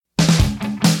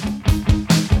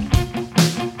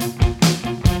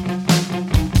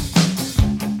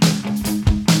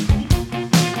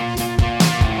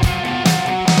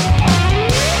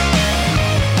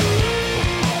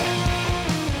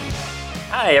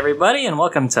everybody, and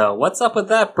welcome to What's Up With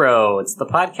That Bro? It's the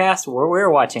podcast where we're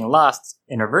watching Lost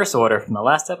in reverse order from the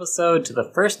last episode to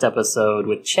the first episode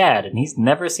with Chad, and he's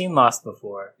never seen Lost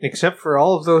before. Except for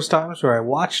all of those times where I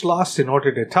watched Lost in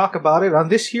order to talk about it on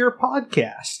this here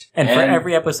podcast. And for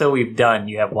every episode we've done,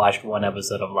 you have watched one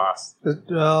episode of Lost.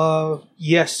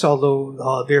 Yes,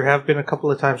 although there have been a couple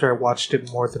of times where I watched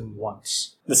it more than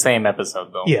once. The same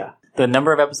episode, though. Yeah. The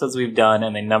number of episodes we've done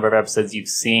and the number of episodes you've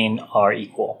seen are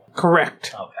equal.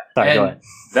 Correct. Okay. Sorry, go ahead.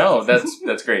 No,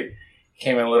 that's great.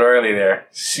 Came in a little early there.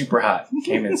 Super hot.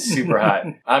 Came in super hot.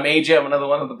 I'm AJ. I'm another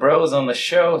one of the bros on the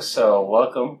show, so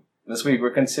welcome. This week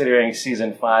we're considering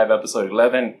Season 5, Episode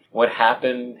 11, What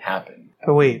Happened, Happened.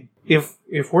 Oh, wait. If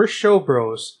we're show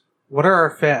bros, what are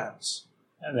our fans?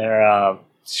 They're,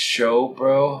 Show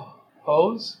bro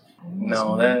pose?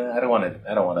 No, I don't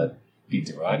want to be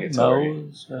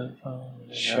derogatory.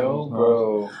 Show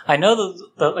bro. I know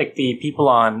the people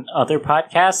on other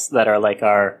podcasts that are like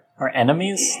our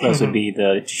enemies. Those would be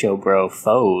the show bro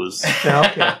foes.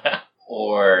 Okay.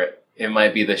 Or it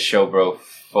might be the show bro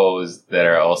foes that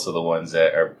are also the ones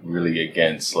that are really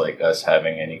against like us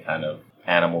having any kind of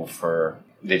animal fur.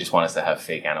 They just want us to have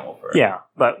fake animal fur. Yeah,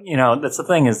 but that's the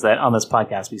thing is that on this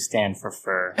podcast we stand for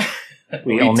fur.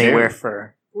 We only wear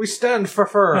fur. We stand for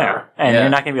fur. Yeah, and you're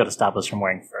not going to be able to stop us from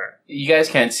wearing fur. You guys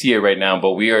can't see it right now,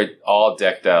 but we are all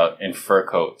decked out in fur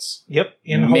coats. Yep,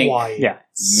 in Mink. Hawaii. Yeah,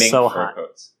 it's Mink so fur hot.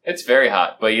 coats. It's very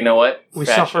hot, but you know what? We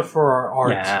Fashion. suffer for our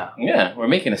art. Yeah. Yeah, we're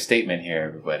making a statement here,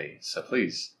 everybody. So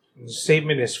please. The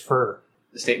statement is fur.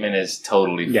 The statement is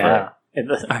totally Yeah.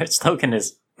 Our slogan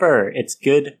is fur. It's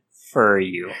good for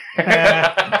you.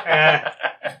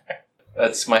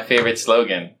 That's my favorite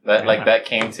slogan. That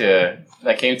came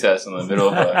to us in the middle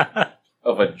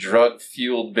of a drug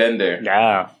fueled bender.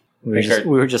 Yeah. We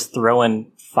were just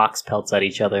throwing fox pelts at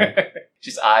each other.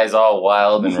 Just eyes all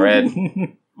wild and red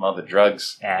from all the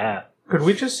drugs. Yeah. Could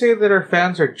we just say that our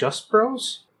fans are just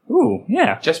bros? Ooh,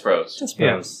 yeah. Just bros. Just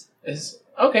bros.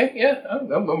 Okay, yeah.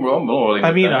 I'm rolling I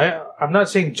with mean, that. I'm not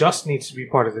saying just needs to be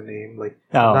part of the name. Like,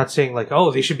 Oh. I'm not saying like,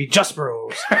 oh, they should be just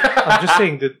bros. I'm just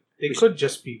saying that they could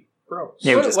just be bros.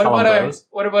 Yeah, we just call them bros.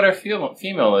 What about our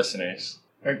female listeners?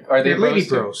 Are they They're lady bros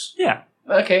too? bros. Yeah.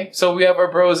 Okay, so we have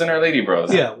our bros and our lady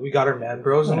bros. Yeah, we got our man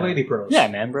bros and lady bros. Yeah,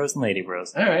 man bros and lady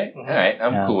bros. All right.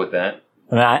 I'm cool with that.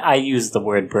 I mean, I use the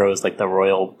word bros like the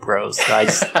royal bros. So I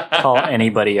just call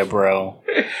anybody a bro.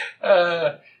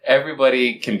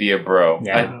 Everybody can be a bro.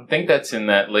 Yeah. I think that's in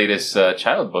that latest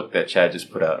child book that Chad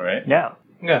just put out, right? Yeah.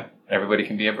 Yeah. Everybody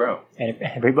can be a bro. And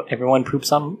everyone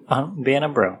poops on being a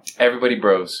bro. Everybody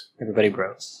bros. Everybody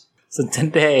bros. So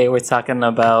today we're talking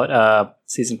about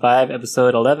Season 5,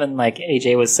 Episode 11, like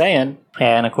AJ was saying.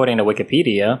 And according to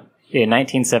Wikipedia, in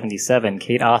 1977,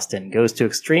 Kate Austen goes to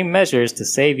extreme measures to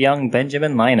save young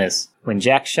Benjamin Linus when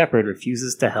Jack Shepherd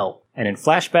refuses to help. And in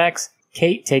flashbacks,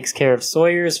 Kate takes care of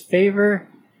Sawyer's favor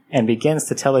and begins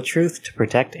to tell the truth to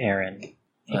protect Aaron.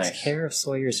 Nice. Takes care of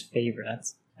Sawyer's favor.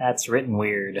 That's written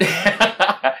weird.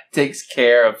 Takes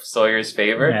care of Sawyer's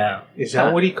favor. Yeah. Is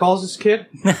that what he calls his kid?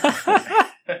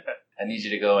 I need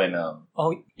you to go and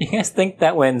Oh, you guys think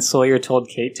that when Sawyer told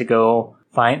Kate to go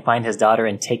find his daughter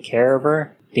and take care of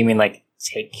her, do you mean like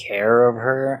take care of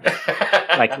her?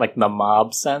 like the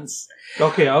mob sense?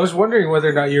 Okay, I was wondering whether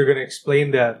or not you were going to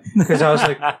explain that. Because I was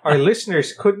like, our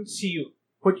listeners couldn't see you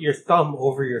put your thumb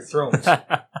over your throat.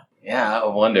 yeah, I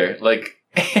wonder. Like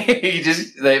you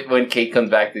just like when Kate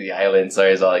comes back to the island,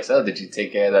 Sawyer's all like, "So, did you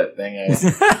take care of that thing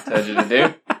I told you to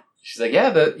do?" She's like,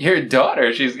 "Yeah, your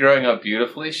daughter. She's growing up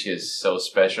beautifully. She is so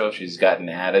special. She's got an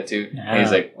attitude." Yeah. And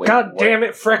he's like, "Wait, God damn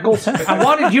it, Freckles. I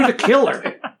wanted you to kill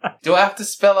her. Do I have to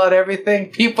spell out everything?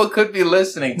 People could be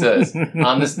listening to us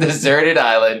on this deserted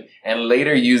island and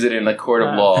later use it in a court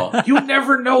of law You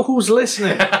never know who's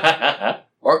listening.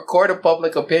 or court of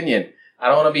public opinion. I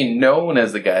don't want to be known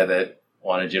as the guy that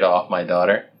wanted you to off my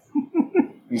daughter."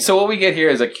 So what we get here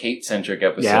is a Kate-centric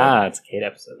episode. Yeah, it's a Kate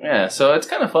episode. Yeah, so it's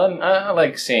kind of fun. I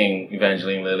like seeing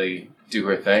Evangeline Lilly do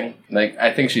her thing. Like,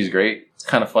 I think she's great. It's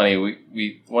kind of funny.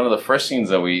 We one of the first scenes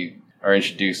that we are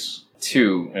introduced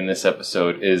to in this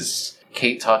episode is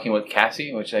Kate talking with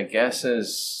Cassie, which I guess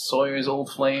is Sawyer's old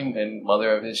flame and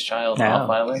mother of his child, Yeah. off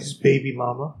island. His baby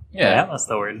mama. Yeah, That's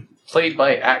the word. played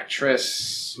by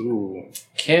actress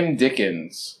Kim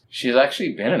Dickens. She's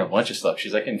actually been in a bunch of stuff.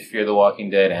 She's like in Fear the Walking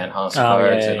Dead and House of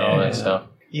Cards and all that stuff.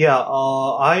 Yeah,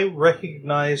 I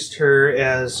recognized her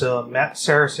as Matt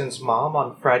Saracen's mom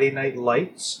on Friday Night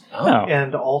Lights. Oh.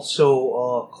 And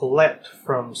also Colette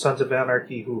from Sons of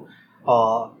Anarchy, who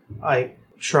I'm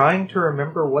trying to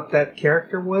remember what that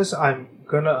character was. I'm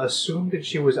gonna assume that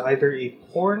she was either a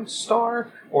porn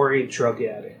star or a drug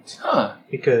addict. Huh.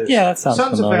 Because Yeah, that sounds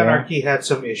Sons familiar. of Anarchy had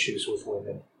some issues with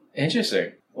women.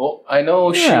 Interesting. Well, I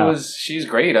know Yeah. she's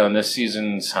great on this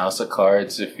season's House of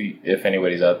Cards. If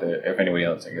anybody's out there, if anybody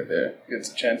else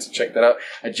gets a chance to check that out.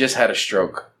 I just had a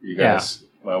stroke, you guys.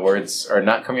 My words are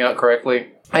not coming out correctly.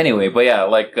 Anyway, but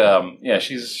yeah,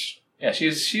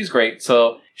 she's great.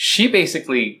 So she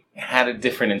basically had a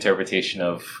different interpretation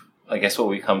of, I guess, what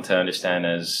we come to understand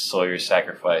as Sawyer's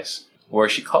sacrifice, where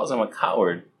she calls him a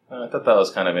coward. I thought that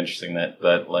was kind of interesting that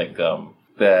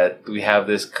we have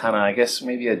this kind of, I guess,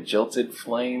 maybe a jilted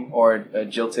flame or a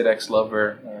jilted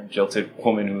ex-lover or a jilted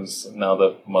woman who's now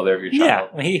the mother of your child.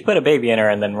 Yeah, he put a baby in her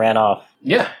and then ran off.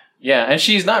 Yeah, and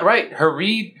she's not right. Her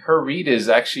read is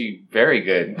actually very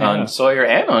good on Sawyer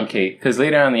and on Kate, because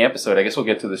later on in the episode, I guess we'll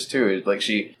get to this too, is like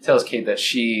she tells Kate that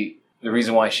the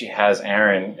reason why she has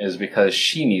Aaron is because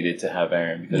she needed to have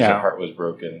Aaron because her heart was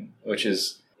broken, which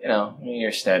is,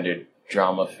 your standard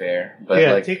drama fare. But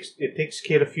yeah, it takes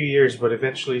Kate a few years, but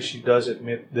eventually she does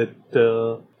admit that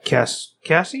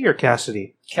Cassie or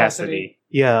Cassidy? Cassidy.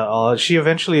 Yeah, she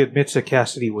eventually admits that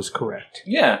Cassidy was correct.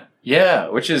 Yeah,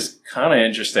 which is kind of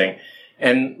interesting.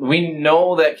 And we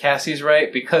know that Cassie's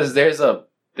right because there's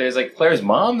like Claire's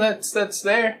mom that's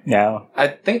there. Yeah. I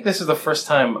think this is the first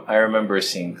time I remember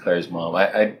seeing Claire's mom.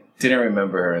 I didn't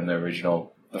remember her in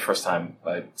the first time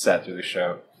I sat through the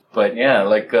show. But yeah,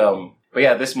 but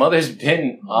yeah, this mother's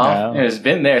been off and has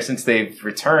been there since they've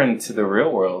returned to the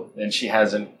real world, and she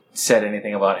hasn't said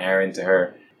anything about Aaron to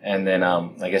her. And then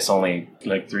I guess only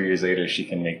like 3 years later she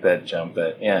can make that jump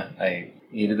that, I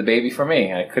needed the baby for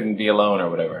me. I couldn't be alone or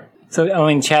whatever.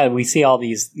 So, Chad, we see all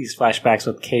these flashbacks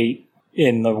with Kate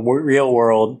in the real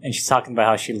world, and she's talking about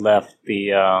how she left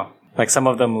some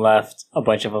of them left, a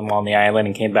bunch of them on the island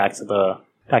and came back to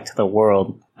the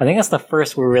world. I think that's the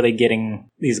first we're really getting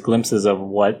these glimpses of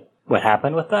what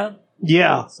happened with that.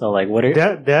 Yeah. So, what are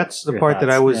that's the your part that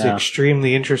I thoughts? was Yeah.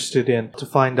 extremely interested in, to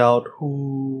find out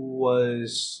who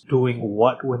was doing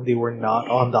what when they were not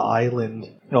on the island.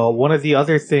 One of the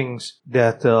other things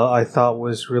that I thought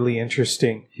was really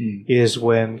interesting is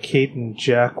when Kate and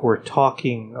Jack were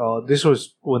talking. This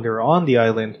was when they were on the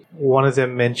island. One of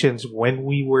them mentions when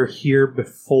we were here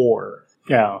before.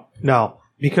 Yeah. Now,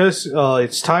 because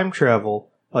it's time travel,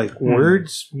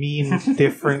 words mean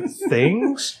different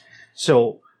things.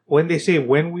 So when they say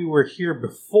when we were here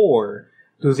before,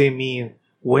 do they mean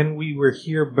when we were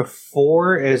here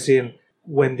before, as in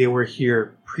when they were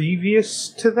here previous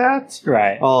to that?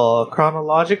 Right.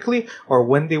 Chronologically? Or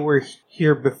when they were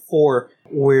here before,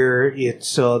 where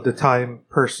it's the time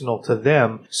personal to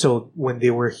them, so when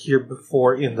they were here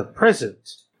before in the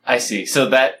present? I see. So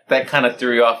that kind of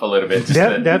threw you off a little bit.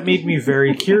 That made me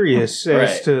very curious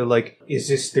as Right. to, is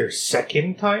this their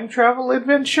second time travel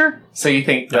adventure? So you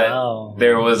think that Oh.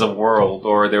 there was a world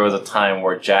or there was a time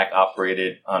where Jack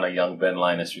operated on a young Ben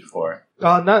Linus before?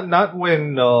 Not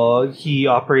when he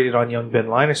operated on young Ben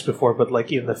Linus before, but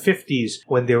in the 50s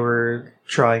when they were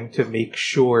trying to make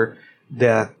sure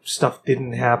that stuff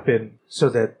didn't happen so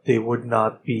that they would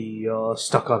not be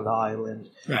stuck on the island.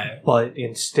 Right. But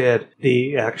instead,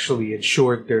 they actually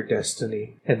ensured their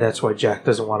destiny, and that's why Jack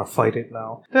doesn't want to fight it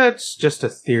now. That's just a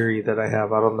theory that I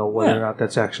have. I don't know whether or not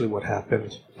that's actually what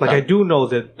happened. I do know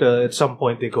that at some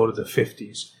point they go to the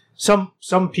 50s.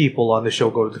 Some people on the show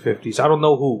go to the 50s. I don't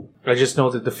know who. I just know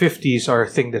that the 50s are a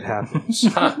thing that happens.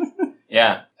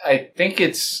 Yeah, I think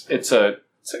it's a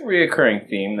reoccurring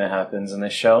theme that happens in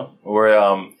this show, where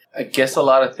I guess a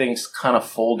lot of things kind of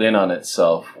fold in on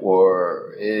itself,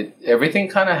 or everything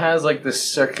kind of has this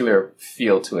circular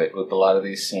feel to it with a lot of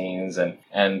these scenes, and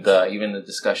even the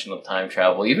discussion of time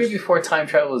travel, even before time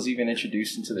travel is even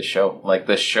introduced into the show.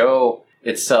 The show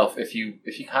itself, if you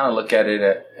kind of look at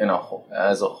it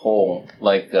as a whole,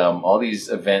 all these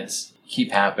events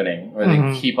keep happening, or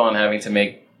they keep on having to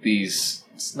make these.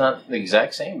 It's not the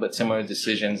exact same, but similar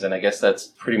decisions, and I guess that's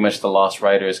pretty much the Lost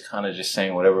Writers kind of just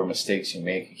saying whatever mistakes you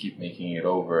make, you keep making it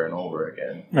over and over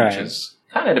again, Right. which is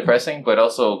kind of depressing, but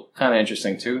also kind of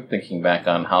interesting too, thinking back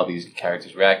on how these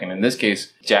characters react. And in this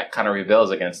case, Jack kind of rebels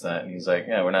against that, and he's like,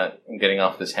 yeah, we're not getting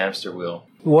off this hamster wheel.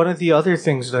 One of the other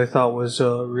things that I thought was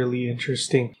really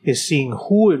interesting is seeing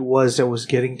who it was that was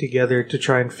getting together to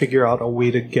try and figure out a way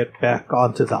to get back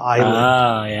onto the island.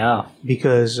 Ah, yeah.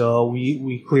 Because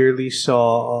we clearly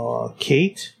saw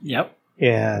Kate Yep.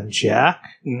 and Jack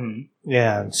Mm-hmm.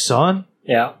 and Son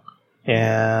Yeah.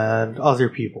 and other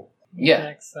people. Yeah.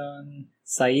 Jackson,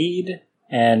 Saeed,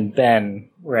 and Ben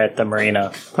were at the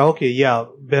marina. Okay, yeah,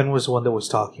 Ben was the one that was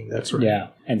talking. That's right. Yeah.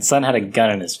 And Son had a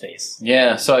gun in his face.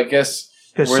 Yeah, so I guess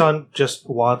His son just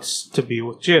wants to be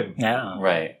with Jin. Yeah.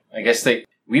 Right. I guess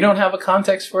we don't have a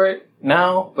context for it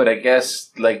now, but I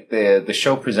guess like the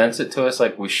show presents it to us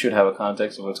like we should have a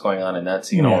context of what's going on in that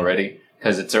scene already.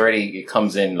 Because it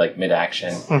comes in like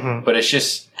mid-action. Mm-hmm. But it's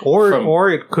just... Or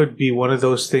it could be one of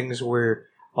those things where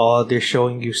they're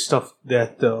showing you stuff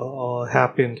that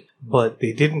happened, but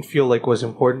they didn't feel like was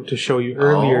important to show you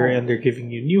earlier, and they're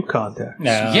giving you new context.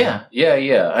 No.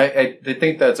 Yeah. I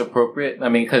think that's appropriate. I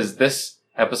mean, because this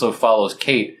episode follows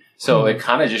Kate, so it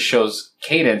kind of just shows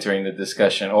Kate entering the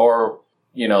discussion, or,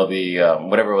 you know, the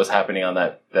whatever was happening on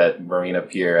that marina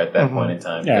pier at that point in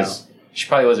time. Because she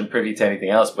probably wasn't privy to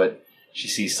anything else, but she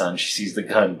sees Sun, she sees the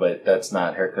gun, but that's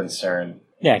not her concern.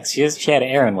 Yeah, because she had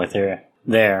Aaron with her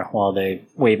there while they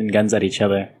waving guns at each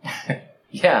other.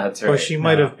 Yeah, that's right. Or she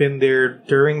might have been there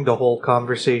during the whole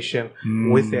conversation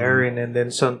with Aaron, and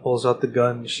then Sun pulls out the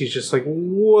gun. She's just like,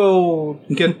 "Whoa,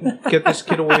 get this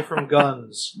kid away from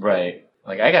guns!" Right.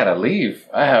 Like, I gotta leave.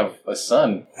 I have a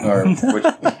son. Or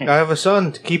I have a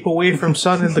son to keep away from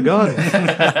Sun and the gun.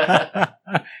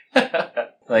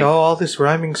 Like, all this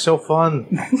rhyming's so fun.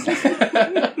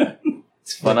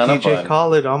 It's fun on a DJ fun.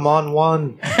 Khaled, I'm on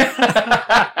one.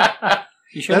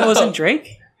 You sure that wasn't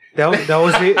Drake? That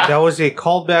was a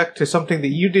callback to something that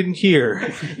you didn't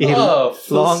hear. A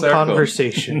full long circle.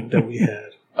 conversation that we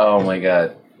had. Oh my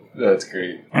god. That's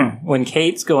great. When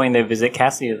Kate's going to visit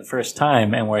Cassidy the first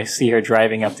time, and we see her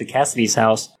driving up to Cassidy's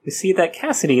house, we see that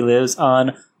Cassidy lives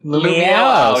on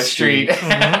Lumiao Street.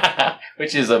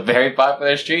 Which is a very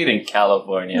popular street in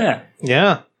California.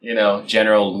 Yeah. You know,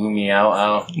 General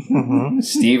Lumiao.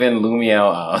 Stephen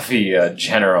Lumiao, the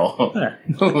general.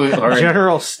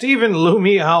 General Stephen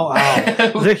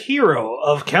Lumiao, the hero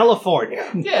of California.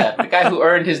 Yeah, the guy who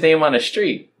earned his name on a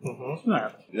street.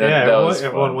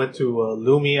 Everyone went to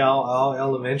Lumiao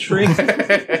Elementary.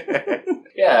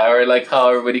 Yeah, or like how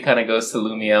everybody kind of goes to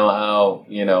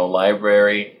Lumiao,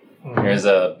 library. Here's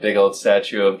a big old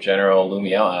statue of General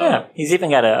Lumiao. Yeah, he's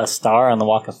even got a star on the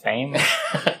Walk of Fame.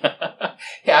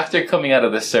 After coming out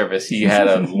of the service, he had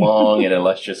a long and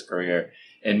illustrious career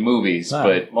in movies,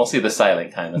 but mostly the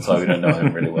silent kind. That's why we don't know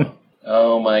him really well.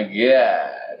 Oh my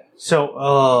god.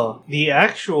 So, the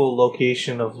actual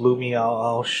location of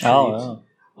Lumiao Street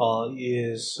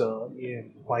is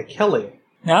in Waikele.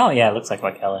 Oh, yeah, it looks like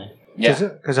Waikele. Yeah.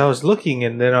 Because I was looking,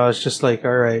 and then I was just like,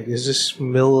 all right, is this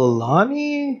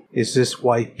Mililani? Is this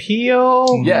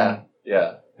Waipio?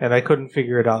 Yeah. And I couldn't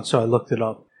figure it out, so I looked it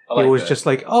up. Like it was that. just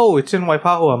like, oh, it's in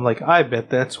Waipahu. I'm like, I bet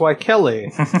that's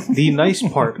Waikele, the nice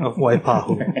part of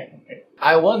Waipahu.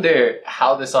 I wonder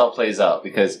how this all plays out,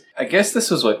 because I guess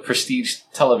this was what prestige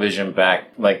television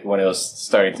back, like when it was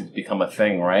starting to become a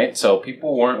thing, right? So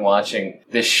people weren't watching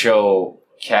this show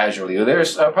casually.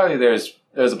 There's a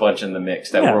bunch in the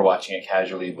mix that were watching it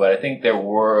casually, but I think there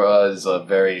was a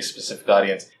very specific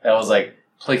audience that was like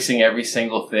placing every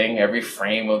single thing, every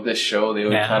frame of this show. They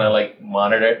would kind of like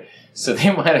monitor. So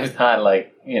they might have thought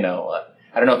like, I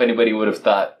don't know if anybody would have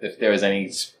thought if there was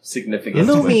any significance.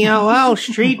 Lumiao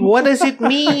Street, what does it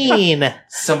mean?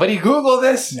 Somebody Google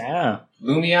this. Yeah.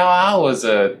 Lumiao was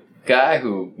a guy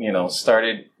who,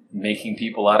 started making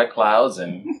people out of clouds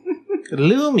and...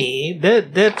 Lumi,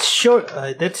 that's short.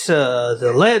 That's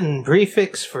the Latin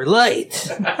prefix for light.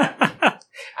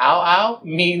 Ow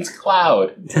means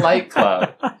cloud, light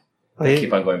cloud. I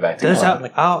keep on going back to Does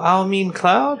that. ow mean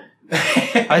cloud?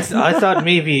 I thought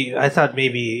maybe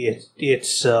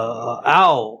it's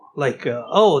ow, like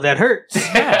that hurts.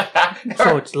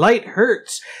 So it's light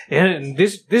hurts, and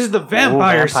this is the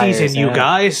vampire season, you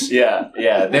guys. Yeah.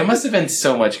 There must have been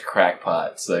so much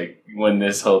crackpots like when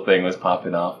this whole thing was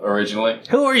popping off originally.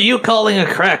 Who are you calling a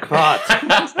crackpot?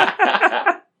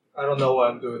 I don't know why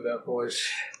I'm doing that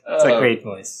voice. It's a great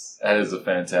voice. That is a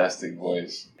fantastic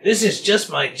voice. This is just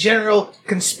my general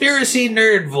conspiracy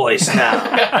nerd voice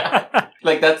now.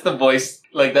 Like that's the voice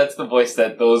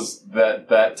that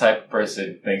that type of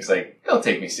person thinks like, they'll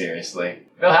take me seriously.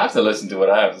 They'll have to listen to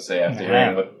what I have to say after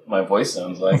hearing what my voice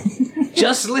sounds like.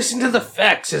 Just listen to the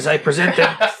facts as I present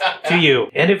them to you,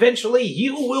 and eventually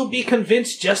you will be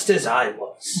convinced just as I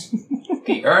was.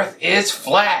 The earth is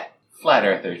flat. Flat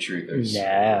earther truthers.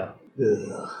 No.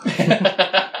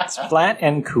 It's flat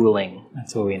and cooling.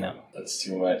 That's what we know. That's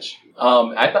too much.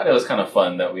 I thought it was kind of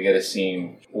fun that we get a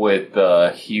scene with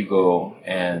Hugo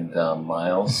and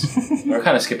Miles. We're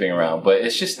kind of skipping around, but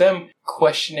it's just them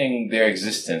questioning their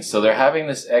existence. So they're having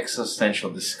this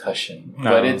existential discussion,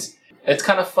 but it's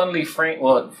kind of funly framed.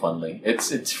 Well, funly.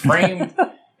 It's framed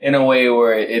in a way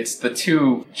where it's the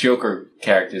two Joker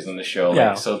characters in the show. Yeah.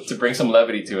 Like, so to bring some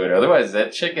levity to it. Otherwise,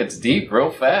 that shit gets deep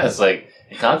real fast. Like,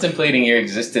 contemplating your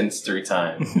existence through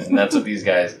time. And that's what these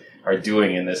guys are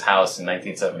doing in this house in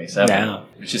 1977, Yeah.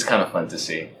 which is kind of fun to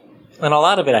see. And a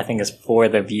lot of it, I think, is for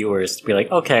the viewers to be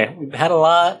like, okay, we've had a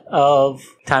lot of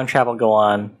time travel go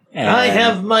on. And I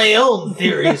have my own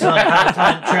theories on how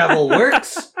time travel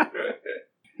works.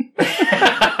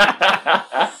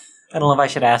 I don't know if I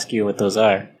should ask you what those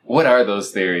are. What are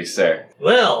those theories, sir?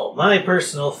 Well, my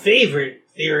personal favorite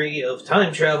theory of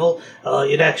time travel,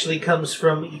 it actually comes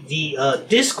from the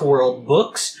Discworld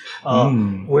books,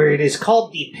 where it is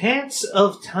called the Pants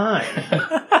of Time.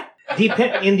 I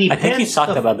think you Pants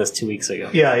talked of- about this 2 weeks ago.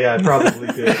 Yeah, I probably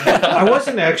did. I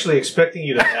wasn't actually expecting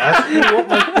you to ask me what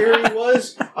my theory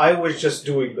was. I was just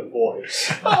doing the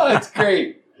voice. Oh, that's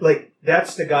great. Like,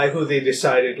 that's the guy who they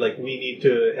decided, like, we need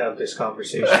to have this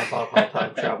conversation about how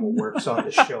time travel works on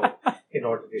the show in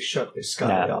order to shut this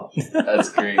guy Yeah. off. That's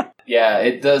great. Yeah,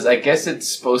 it does. I guess it's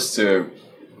supposed to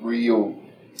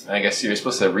I guess you're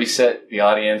supposed to reset the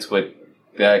audience with,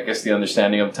 the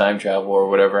understanding of time travel or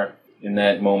whatever in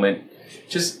that moment.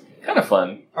 Just kind of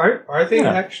fun. Are they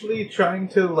Yeah. actually trying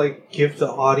to, like, give the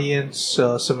audience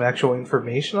some actual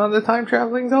information on the time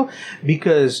traveling, though?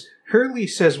 Because Hurley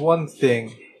says one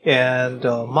thing, and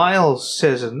Miles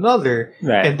says another,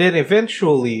 Right. and then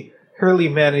eventually Hurley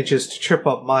manages to trip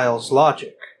up Miles'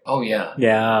 logic. Oh, yeah.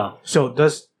 Yeah. So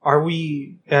are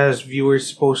we, as viewers,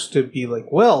 supposed to be like,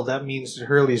 well, that means that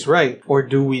Hurley's right? Or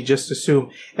do we just assume,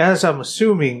 as I'm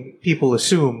assuming people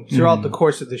assume throughout the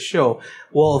course of the show,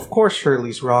 well, of course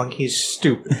Hurley's wrong, he's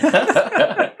stupid.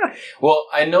 Well,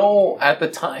 I know at the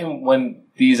time when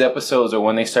these episodes, or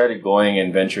when they started going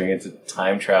and venturing into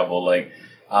time travel, like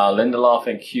Lindelof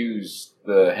and Hughes,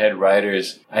 the head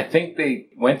writers, I think they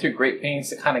went through great pains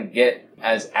to kind of get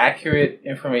as accurate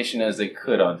information as they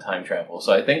could on time travel.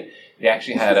 So I think they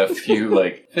actually had a few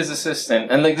like physicists and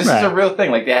like this is a Right. real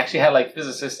thing. Like they actually had like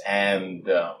physicists and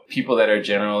people that are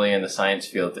generally in the science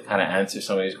field to kind of answer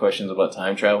some of these questions about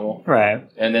time travel. Right.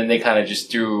 And then they kind of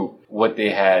just threw what they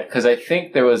had. Because I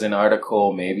think there was an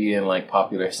article maybe in like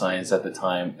Popular Science at the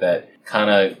time that kind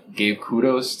of gave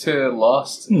kudos to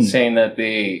Lost, saying that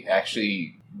they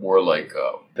actually were like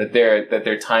that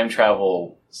their time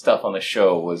travel stuff on the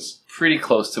show was pretty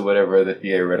close to whatever the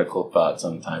theoretical thoughts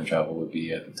on time travel would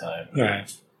be at the time.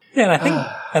 Right. Yeah, and I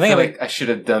think feel like I should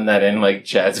have done that in like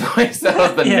Chad's voice. That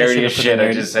was the Yeah, I nerdiest should've put shit the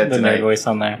I just said the tonight. nerd voice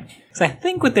on there. So I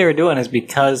think what they were doing is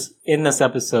because in this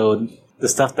episode, the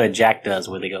stuff that Jack does,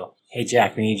 where they go, "Hey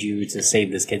Jack, we need you to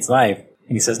save this kid's life,"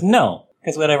 and he says, "No,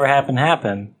 because whatever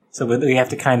happened." So we have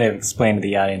to kind of explain to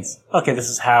the audience, okay, this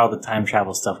is how the time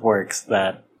travel stuff works.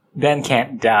 That Ben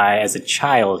can't die as a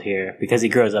child here because he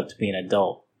grows up to be an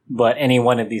adult. But any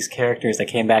one of these characters that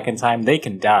came back in time, they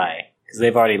can die because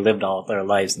they've already lived all of their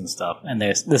lives and stuff, and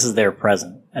this is their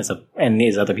present and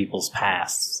these other people's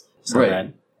pasts. So Right. that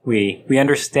we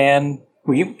understand.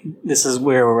 This is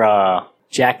where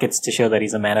Jack gets to show that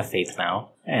he's a man of faith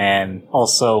now, and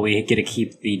also we get to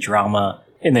keep the drama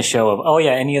in the show of, oh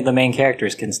yeah, any of the main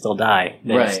characters can still die.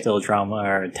 There's Right. still drama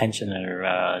or tension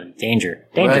or danger.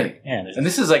 Right. Yeah. there's- And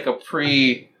this is like a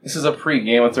pre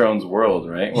Game of Thrones world,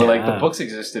 right? Where like the Yeah. books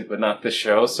existed, but not the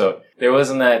show. So there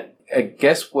wasn't that. I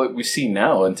guess what we see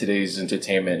now in today's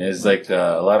entertainment is like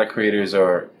a lot of creators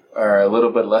are a little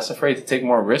bit less afraid to take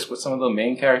more risk with some of the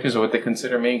main characters or what they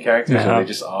consider main characters, Yeah. or they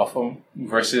just off them.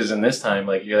 Versus in this time,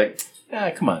 like you're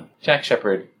like, come on, Jack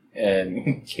Shepard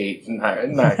and Kate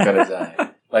not gonna die.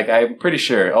 Like I'm pretty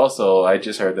sure. Also, I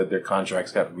just heard that their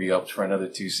contracts got re-upped for another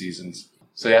 2 seasons.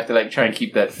 So you have to like try and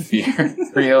keep that fear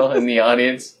real in the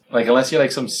audience. Like unless you're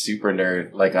like some super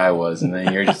nerd like I was, and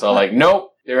then you're just all like,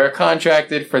 nope, they're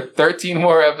contracted for 13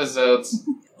 more episodes.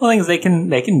 Well, things they can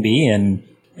be in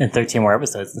 13 more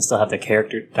episodes and still have the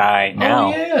character die now.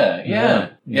 Oh yeah,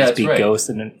 Just that's be right. ghosts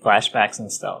and flashbacks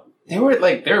and stuff. They were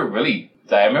really.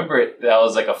 I remember that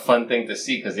was like a fun thing to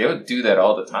see because they would do that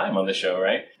all the time on the show,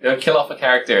 right? They would kill off a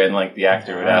character and like the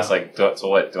actor would ask like, so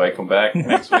what? Do I come back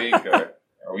next week or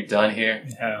are we done here?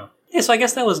 Yeah. Yeah, so I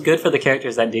guess that was good for the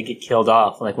characters that did get killed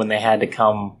off. Like when they had to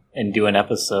come and do an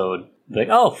episode, like,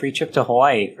 oh, free trip to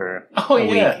Hawaii for Oh, a yeah.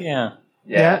 week. Yeah.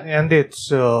 Yeah, and it's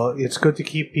good to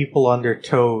keep people on their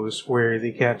toes where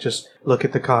they can't just look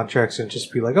at the contracts and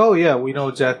just be like, oh yeah, we know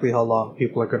exactly how long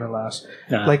people are going to last.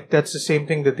 Yeah. Like that's the same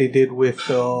thing that they did with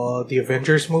the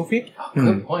Avengers movie. Oh,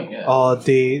 good point. Yeah.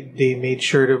 They made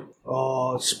sure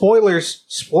to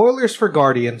spoilers for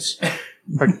Guardians.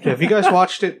 Have you guys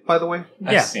watched it, by the way?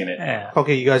 I've seen it. Yeah.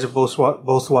 Okay, you guys have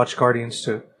both watched Guardians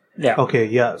too. Yeah. Okay,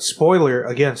 yeah.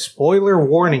 Spoiler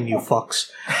warning, you fucks.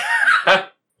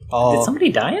 Did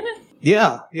somebody die in it?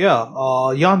 Yeah.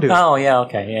 Yondu. Oh, yeah,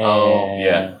 okay. Yeah. Oh,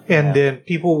 yeah. And then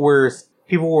people were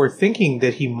people were thinking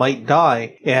that he might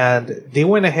die, and they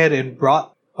went ahead and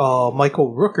brought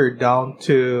Michael Rooker down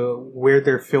to where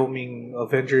they're filming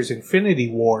Avengers Infinity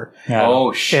War. Yeah.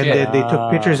 Oh shit! And then they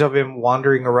took pictures of him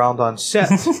wandering around on set.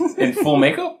 In full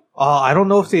makeup? I don't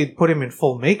know if they put him in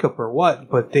full makeup or what,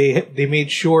 but they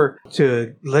made sure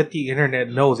to let the internet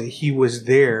know that he was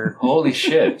there Holy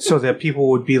shit! so that people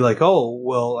would be like, oh,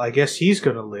 well, I guess he's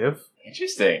going to live.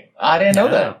 Interesting. I didn't know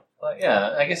Yeah. that. Well,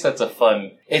 yeah, I guess that's a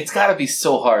fun. It's got to be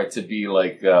so hard to be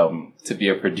like to be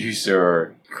a producer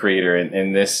or creator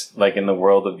in this, like, in the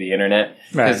world of the internet,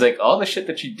 because like all the shit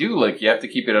that you do, like, you have to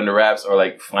keep it under wraps or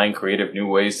like find creative new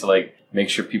ways to like make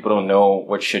sure people don't know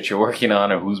what shit you're working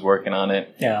on or who's working on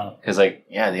it. Yeah. Because like,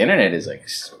 yeah, the internet is like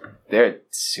they're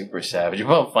super savage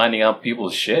about finding out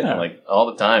people's shit like all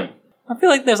the time. I feel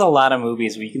like there's a lot of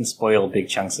movies where you can spoil big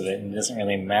chunks of it and it doesn't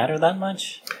really matter that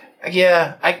much.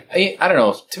 Yeah, I don't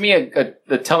know. To me,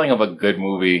 the telling of a good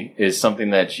movie is something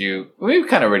that we've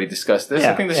kind of already discussed this.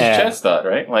 Yeah, I think this yeah. is Chad's thought,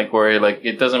 right? Like where like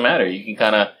it doesn't matter. You can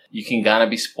kind of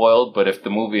be spoiled, but if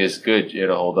the movie is good,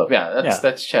 it'll hold up. Yeah,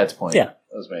 that's Chad's point. Yeah.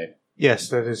 That was made. Yes,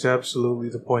 that is absolutely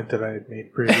the point that I had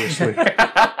made previously.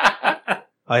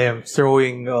 I am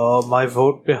throwing my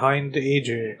vote behind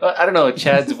AJ. I don't know.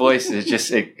 Chad's voice is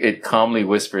just it calmly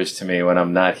whispers to me when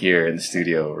I'm not here in the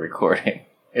studio recording.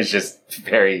 It's just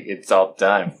it's all the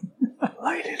time.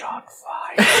 Light it on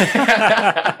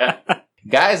fire.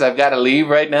 Guys, I've got to leave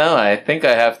right now. I think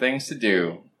I have things to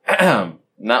do.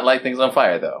 Not light things on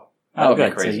fire, though. That Oh, would be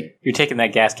good. So crazy. you're taking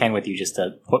that gas can with you just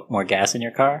to put more gas in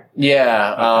your car?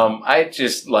 Yeah, I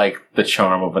just like the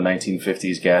charm of a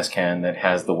 1950s gas can that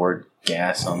has the word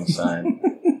gas on the side.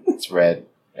 It's red,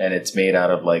 and it's made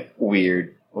out of, like,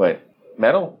 weird,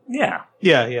 metal? Yeah.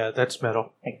 Yeah, that's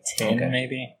metal. Like tin, Okay.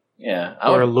 maybe? Yeah.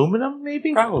 Or aluminum,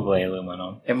 maybe? Probably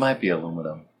aluminum. It might be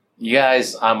aluminum. You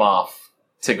guys, I'm off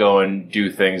to go and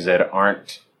do things that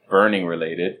aren't burning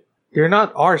related. They're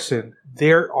not arson.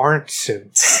 They're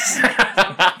arson.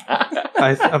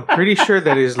 I'm pretty sure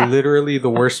that is literally the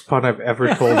worst pun I've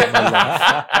ever told in my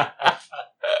life.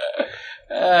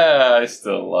 I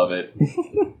still love it.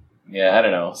 Yeah, I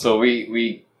don't know. So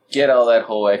we get all that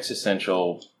whole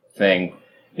existential thing.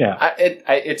 Yeah.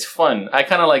 It's fun. I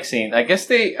kind of like seeing. I guess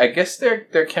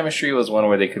their chemistry was one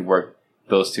where they could work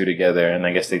those two together, and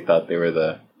I guess they thought they were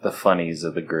the funnies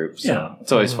of the group. So Yeah.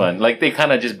 it's always fun. Like they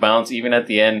kind of just bounce. Even at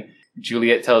the end,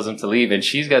 Juliet tells him to leave, and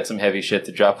she's got some heavy shit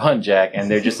to drop on Jack, and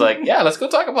they're just like, "Yeah, let's go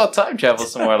talk about time travel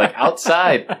somewhere, like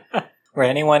outside." Where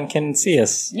anyone can see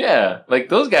us. Yeah, like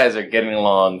those guys are getting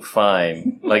along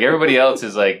fine. Like everybody else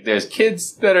is like, there's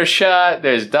kids that are shot,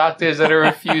 there's doctors that are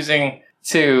refusing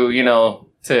to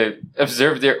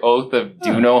observe their oath of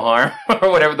do no harm or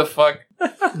whatever the fuck.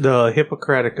 The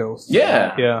Hippocratic Oath.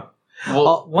 Yeah. Yeah.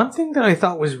 Well, One thing that I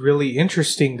thought was really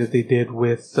interesting that they did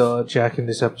with Jack in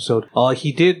this episode,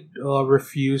 he did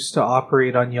refuse to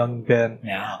operate on young Ben.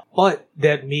 Yeah. But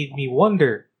that made me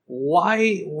wonder,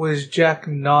 why was Jack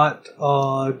not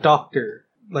a doctor?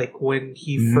 Like, when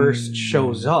he first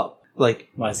shows up? Like,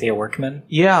 Was he a workman?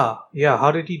 yeah,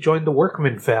 how did he join the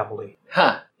workman family?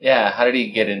 yeah. How did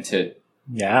he get into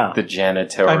Yeah. the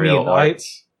janitorial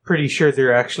arts? Pretty sure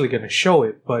they're actually going to show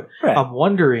it, but Right. I'm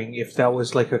wondering if that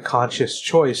was like a conscious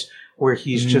choice where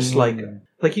he's just like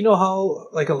you know how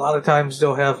like a lot of times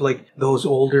they'll have like those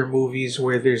older movies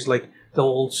where there's like the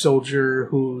old soldier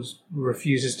who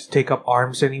refuses to take up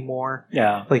arms anymore.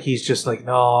 Yeah. Like he's just like,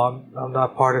 no, I'm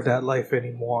not part of that life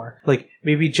anymore. Like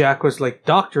maybe Jack was like,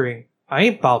 doctoring, I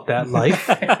ain't about that life.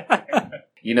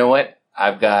 You know what?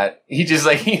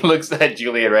 He looks at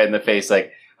Juliet right in the face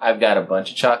like, I've got a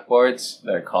bunch of chalkboards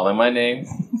that are calling my name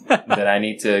that I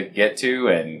need to get to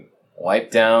and wipe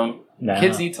down. No.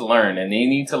 Kids need to learn, and they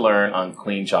need to learn on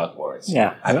clean chalkboards.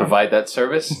 Yeah. I provide that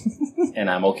service, and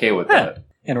I'm okay with that.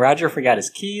 And Roger forgot his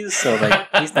keys, so like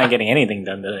he's not getting anything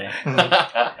done today.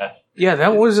 Yeah,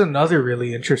 that was another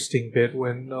really interesting bit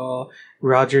when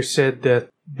Roger said that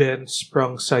Ben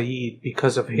sprung Saeed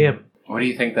because of him. What do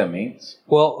you think that means?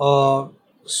 Well,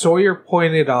 Sawyer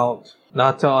pointed out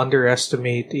not to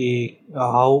underestimate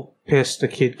how pissed a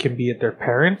kid can be at their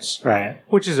parents, Right.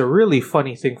 which is a really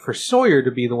funny thing for Sawyer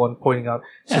to be the one pointing out,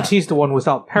 since he's the one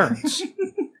without parents.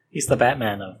 He's the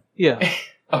Batman Yeah.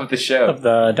 Of the show. of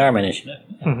the Dharma Initiative.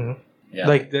 hmm Yeah.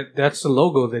 Like, that's the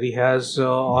logo that he has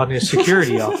on his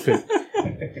security outfit.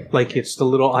 Like, it's the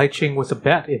little I Ching with a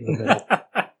bat in the middle.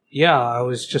 Yeah, I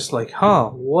was just like,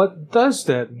 what does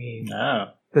that mean?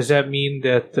 No. Does that mean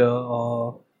that,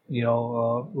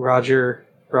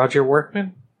 Roger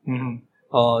Workman?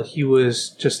 Mm-hmm. He was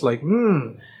just like,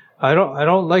 I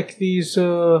don't like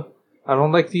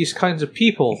these kinds of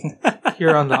people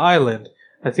here on the island.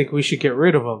 I think we should get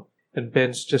rid of him. And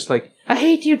Ben's just like, I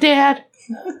hate you, Dad.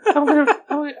 I'm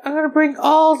gonna bring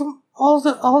all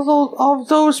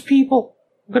those people.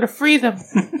 I'm gonna free them.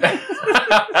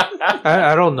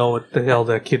 I don't know what the hell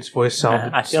that kid's voice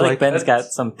sounded. I feel like Ben's got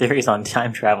some theories on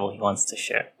time travel he wants to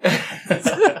share.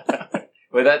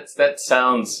 Well, that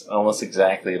sounds almost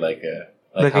exactly like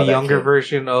a younger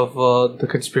version of the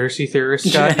conspiracy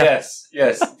theorist guy.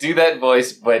 Yes. Do that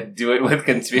voice, but do it with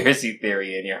conspiracy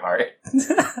theory in your heart.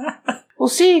 Well,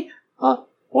 see,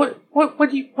 what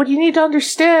you need to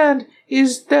understand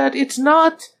is that it's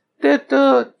not that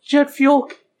jet fuel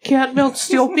can't melt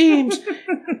steel beams.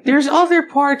 There's other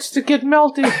parts that get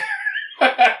melted.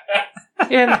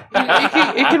 And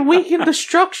it can weaken the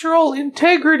structural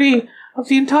integrity of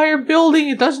the entire building.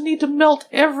 It doesn't need to melt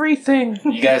everything.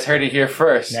 You guys heard it here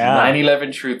first. Yeah. 9/11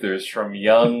 truthers from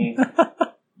young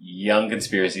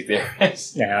conspiracy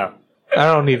theorists. Yeah. I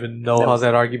don't even know how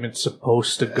that argument's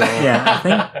supposed to go. Yeah, I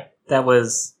think that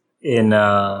was in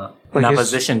Like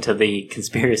opposition to the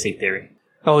conspiracy theory.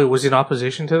 Oh, it was in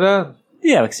opposition to that?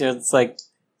 Yeah, because it's like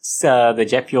the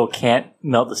jet fuel can't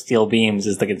melt the steel beams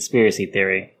is the conspiracy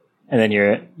theory. And then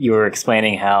you were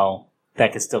explaining how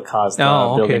that could still cause the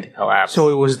building to collapse. So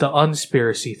it was the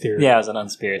unspiracy theory. Yeah, it was an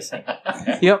unspiracy.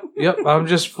 Yep. I'm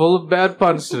just full of bad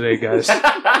puns today, guys.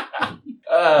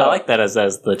 I like that as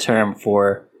the term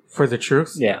for the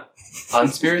truth? Yeah.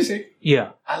 Unspiracy?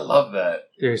 Yeah. I love that.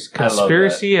 There's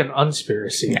conspiracy and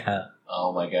unspiracy. Yeah.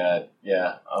 Oh my god.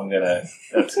 Yeah,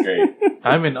 that's great.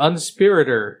 I'm an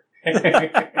unspiriter.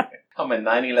 I'm a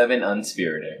 9/11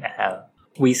 unspiriter. Yeah.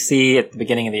 We see at the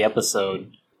beginning of the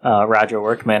episode, Roger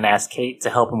Workman asks Kate to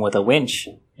help him with a winch,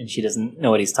 and she doesn't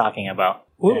know what he's talking about.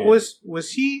 Was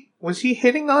he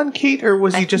hitting on Kate, or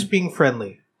was he just being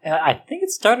friendly? I think it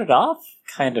started off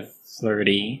kind of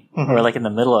flirty, or like in the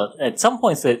middle of. At some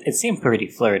points, it seemed pretty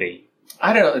flirty.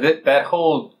 I don't know, that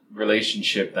whole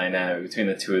relationship dynamic between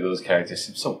the two of those characters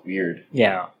seems so weird.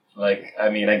 Yeah. Like, I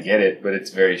mean, I get it, but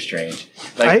it's very strange.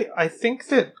 Like, I think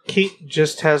that Kate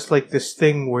just has like this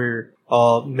thing where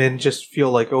men just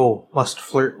feel like, must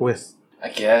flirt with. I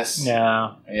guess.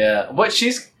 Yeah. Yeah. But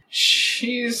she's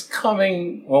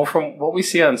coming, well, from what we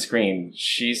see on screen,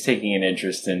 she's taking an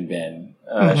interest in Ben.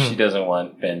 She doesn't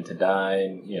want Ben to die,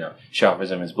 and, she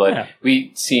offers him his blood. Yeah.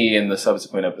 We see in the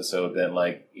subsequent episode that,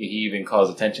 like, he even calls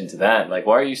attention to that. Like,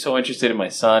 why are you so interested in my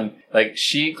son? Like,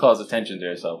 she calls attention to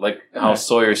herself. Like, how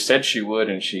Sawyer said she would,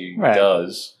 and she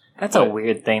does. That's a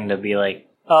weird thing to be like,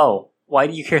 why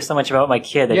do you care so much about my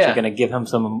kid that you're going to give him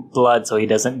some blood so he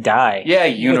doesn't die? Yeah,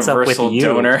 What's up with universal you?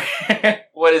 donor.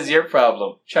 What is your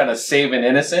problem? Trying to save an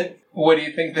innocent? What do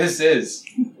you think this is?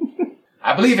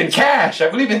 I believe in cash.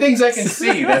 I believe in things I can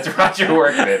see. That's Roger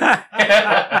Workman.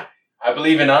 I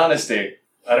believe in honesty.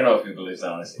 I don't know if he believes in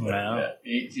honesty. Wow.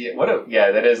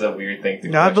 That is a weird thing to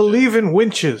question. I believe in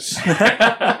winches.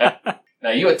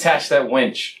 Now you attach that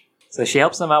winch. So she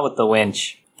helps him out with the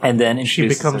winch, and then She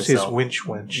becomes herself. his winch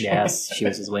wench. Yes, she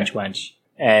was his winch wench.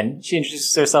 And she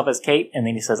introduces herself as Kate, and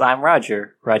then he says, I'm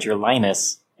Roger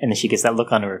Linus. And then she gets that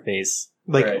look on her face.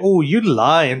 Like, Right. you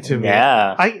lying to me.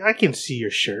 Yeah. I can see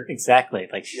your shirt. Exactly.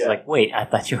 Like, she's like, wait, I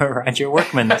thought you were Roger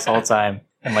Workman this whole time.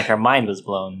 And, like, her mind was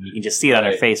blown. You can just see it on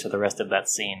her Right. face for the rest of that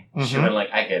scene. She went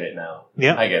like, I get it now.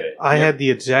 Yeah. I get it. I had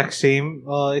the exact same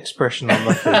expression on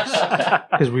my face.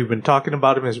 Because we've been talking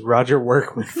about him as Roger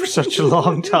Workman for such a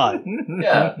long time.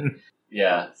 Yeah.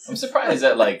 Yeah. I'm surprised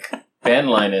that, like,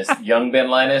 young Ben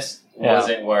Linus,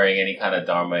 wasn't wearing any kind of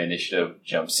Dharma Initiative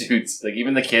jumpsuits. Like,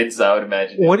 even the kids, I would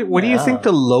imagine. What do you think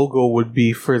the logo would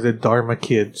be for the Dharma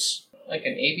kids? Like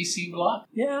an ABC block?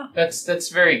 Yeah. That's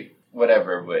very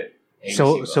whatever, but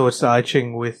ABC So it's the I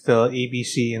Ching with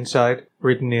ABC inside,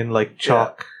 written in like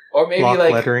chalk or maybe block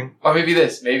like lettering. Or maybe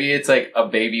this. Maybe it's like a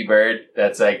baby bird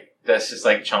that's just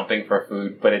like chomping for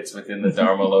food, but it's within the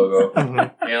Dharma logo.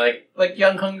 Like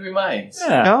young hungry minds.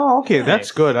 Yeah. Oh, okay,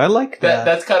 that's good. I like that.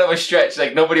 That's kind of a stretch.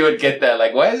 Like, nobody would get that.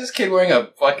 Like, why is this kid wearing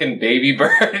a fucking baby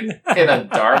bird in a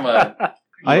Dharma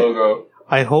logo?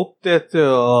 I hope that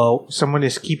someone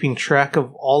is keeping track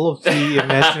of all of the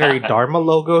imaginary Dharma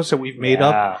logos that we've made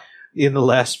up in the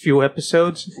last few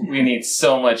episodes. We need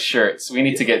so much shirts. We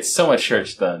need to get so much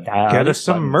shirts done. Get us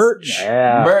some merch.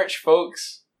 Yeah. Merch,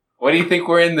 folks. What do you think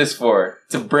we're in this for?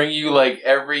 To bring you like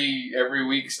every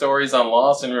week stories on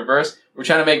Lost in Reverse? We're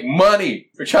trying to make money.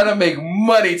 We're trying to make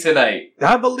money tonight.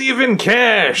 I believe in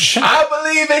cash. I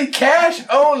believe in cash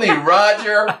only.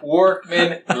 Roger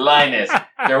Workman Linus.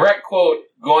 Direct quote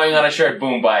going on a shirt.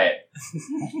 Boom, buy it.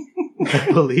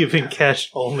 I believe in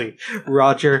cash only.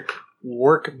 Roger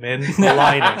Workman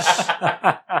Linus.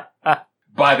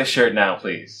 Buy the shirt now,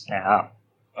 please. Yeah.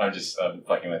 I'm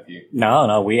fucking with you.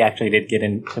 No, we actually did get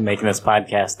into making this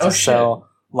podcast to sell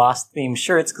Lost themed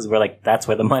shirts because we're like, that's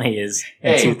where the money is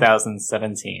in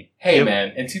 2017. Hey,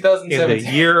 man, in 2017, in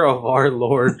the year of our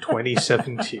Lord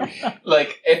 2017.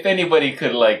 Like, if anybody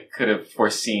could have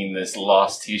foreseen this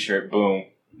Lost T-shirt boom,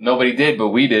 nobody did, but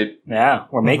we did. Yeah,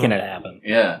 we're making it happen.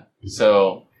 Yeah,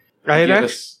 so I give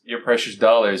us your precious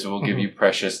dollars, and we'll give you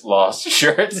precious Lost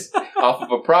shirts off of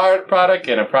a product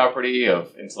and a property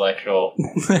of intellectual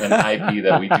and IP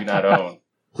that we do not own.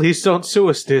 Please don't sue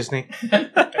us, Disney.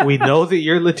 We know that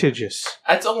you're litigious.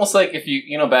 It's almost like if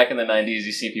you back in the 90s,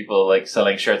 you see people like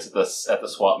selling shirts at the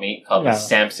swap meet called the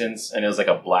Samsons, and it was like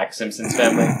a black Simpsons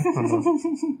family.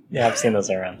 Yeah, I've seen those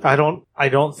around. I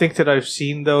don't think that I've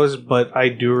seen those, but I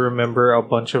do remember a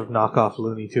bunch of knockoff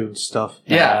Looney Tunes stuff.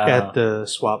 At the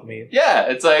swap meet. Yeah,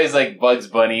 it's always like Bugs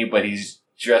Bunny, but he's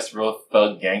dressed real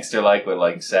thug gangster like with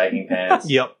like sagging pants.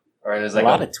 Yep. Or there's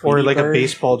like a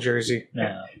baseball jersey.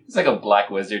 Yeah. It's like a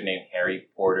black wizard named Harry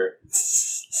Porter.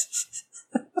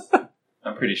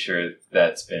 I'm pretty sure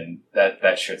that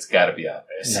shirt's got to be out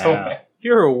there. So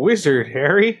You're a wizard,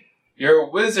 Harry. You're a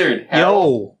wizard,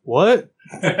 Harold. Yo, what?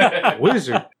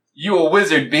 Wizard. You a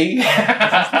wizard, B?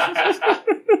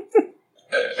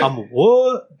 I'm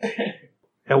what?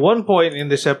 At one point in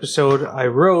this episode, I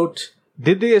wrote,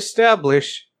 did they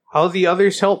establish how the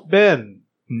others helped Ben?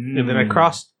 And then I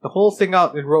crossed the whole thing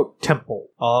out and wrote temple.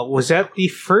 Was that the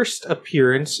first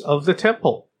appearance of the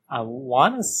temple? I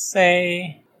want to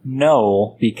say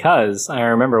no, because I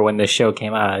remember when the show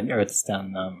came out, or it's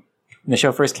done, when the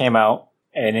show first came out,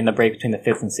 and in the break between the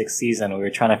 5th and 6th season, we were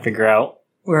trying to figure out,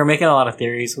 we were making a lot of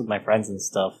theories with my friends and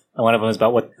stuff. And one of them was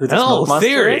about who the smoke monster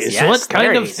theories. is. Yes, what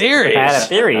kind of theories? I had a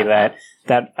theory that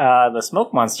the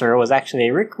smoke monster was actually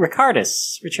Richard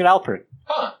Alpert.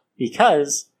 Huh.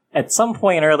 Because at some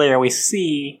point earlier, we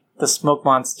see the smoke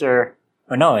monster.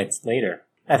 Or no, it's later.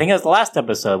 I think it was the last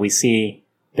episode. We see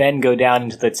Ben go down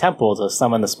into the temple to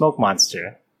summon the smoke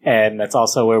monster. And that's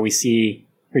also where we see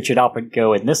Richard Alpert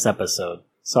go in this episode.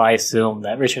 So I assume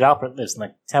that Richard Alpert lives in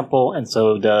the temple, and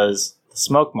so does the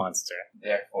smoke monster.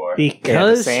 Therefore,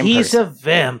 because he's a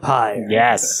vampire.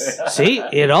 Yes. See,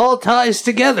 it all ties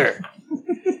together.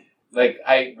 Like,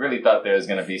 I really thought there was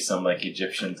going to be some, like,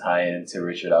 Egyptian tie-in to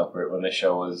Richard Alpert when the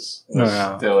show was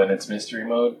still in its mystery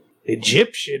mode.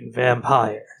 Egyptian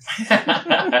vampire.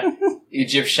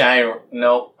 Egyptian.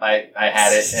 Nope, I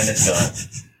had it, and it's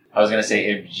gone. I was going to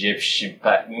say Egyptian.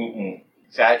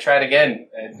 So I tried again.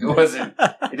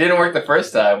 It didn't work the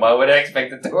first time. Why would I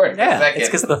expect it to work the second? It's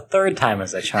because the third time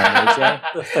is a charm,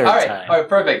 AJ. The third time. All right,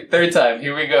 perfect. Third time.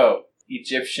 Here we go.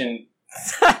 Egyptian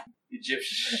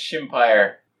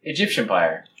Pyre.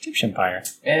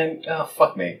 And,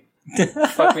 fuck me.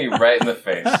 Fuck me right in the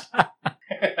face.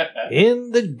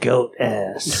 In the goat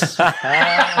ass.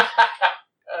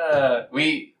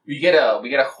 We get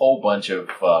a whole bunch of,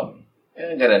 got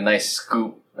a nice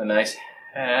scoop, a nice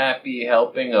happy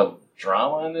helping of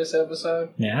drama in this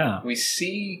episode. Yeah. We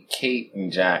see Kate and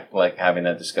Jack like having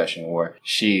that discussion where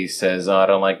she says, I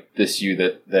don't like this you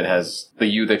that has the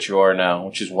you that you are now,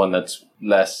 which is one that's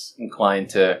less inclined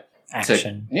to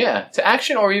action. To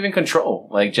action or even control.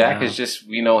 Like Jack is just,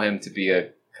 we know him to be a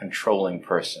controlling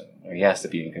person. Or he has to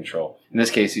be in control. In this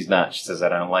case, he's not. She says, I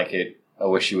don't like it. I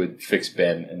wish you would fix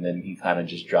Ben. And then he kind of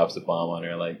just drops the bomb on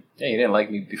her like, yeah, you didn't like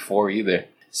me before either.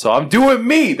 So I'm doing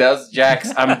me. That was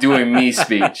Jack's I'm doing me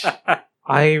speech.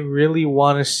 I really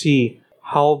want to see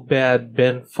how bad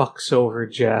Ben fucks over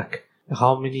Jack.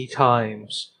 How many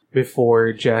times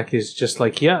before Jack is just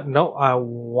like, yeah, no, I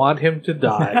want him to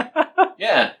die.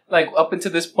 Yeah, like up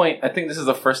until this point, I think this is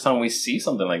the first time we see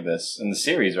something like this in the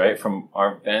series, right? From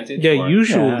our vantage. Yeah,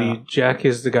 usually Jack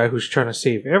is the guy who's trying to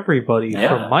save everybody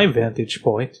from my vantage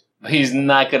point. He's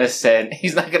not gonna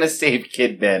save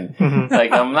Kid Ben.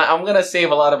 Like I'm gonna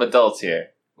save a lot of adults here.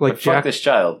 Like Jack, fuck this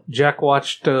child. Jack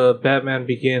watched Batman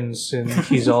Begins, and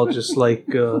he's all just like,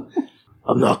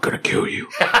 "I'm not gonna kill you,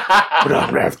 but I'm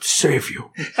gonna have to save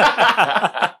you."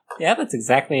 Yeah, that's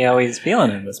exactly how he's feeling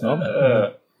in this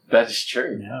moment. That is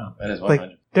true. Yeah, that is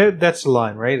 100. Like that's the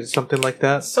line, right? It's something like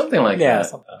that. Something like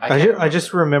that. I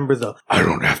just remember I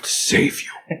don't have to save you.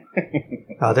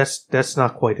 That's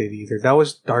not quite it either. That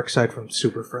was Darkseid from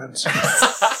Super Friends.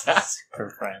 Super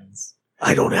Friends.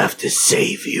 I don't have to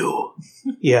save you.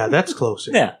 Yeah, that's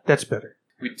closer. Yeah, that's better.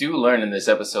 We do learn in this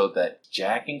episode that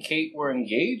Jack and Kate were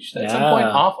engaged at some point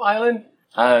off island.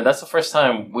 That's the first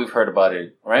time we've heard about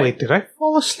it, right? Wait, did I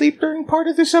fall asleep during part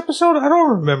of this episode? I don't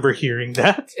remember hearing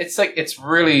that. It's like, it's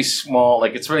really small,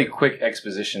 like it's really quick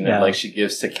exposition that like she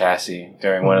gives to Cassie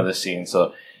during one of the scenes.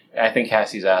 So I think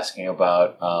Cassie's asking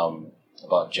about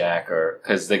Jack, or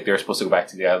because like they're supposed to go back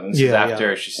to the island. This is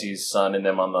after she sees Sun and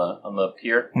them on the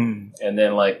pier, and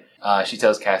then like she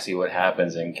tells Cassie what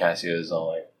happens, and Cassie is all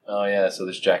like, "Oh yeah, so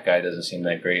this Jack guy doesn't seem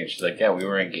that great." And she's like, "Yeah, we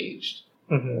were engaged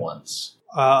once."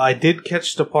 I did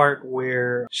catch the part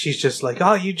where she's just like,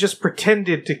 "Oh, you just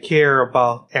pretended to care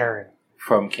about Aaron."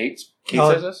 From Kate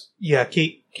says this? Yeah,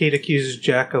 Kate accuses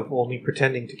Jack of only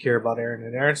pretending to care about Aaron,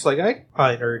 and Aaron's like,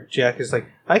 or Jack is like,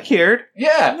 "I cared."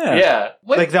 Yeah.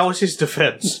 What? Like, that was his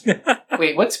defense.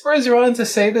 Wait, what spurs her on to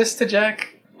say this to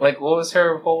Jack? Like, what was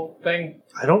her whole thing?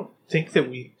 I don't think that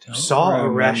we saw a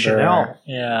rationale.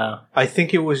 Yeah. I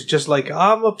think it was just like,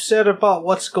 I'm upset about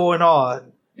what's going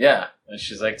on. Yeah. And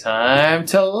she's like, time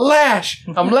to lash.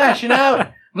 I'm lashing out.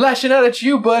 I'm lashing out at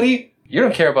you, buddy. You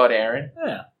don't care about Aaron.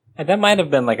 Yeah. And that might have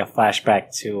been like a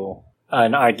flashback to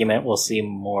an argument we'll see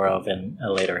more of in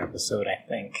a later episode, I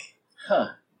think. Huh.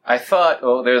 I thought,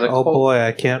 there's a Oh quote. boy,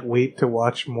 I can't wait to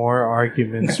watch more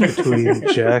arguments between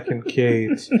Jack and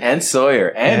Kate. And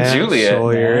Sawyer. And Juliet.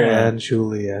 Sawyer Yeah. and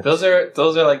Juliet. Those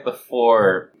are like the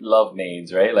 4 love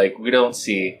maids, right? Like, we don't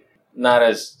see, not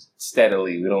as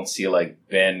steadily, we don't see like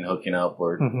Ben hooking up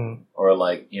or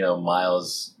like,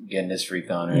 Miles getting his freak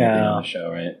on or anything on the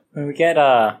show, right? When we get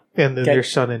And then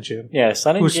there's Sun and Jim. yeah,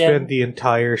 Sun and Who Jim. spend the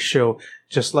entire show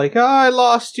just like, I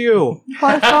lost you.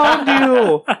 I found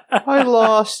you. I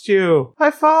lost you. I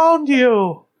found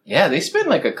you. Yeah, they spent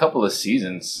like a couple of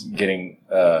seasons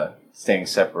staying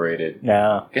separated.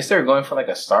 Yeah. I guess they were going for like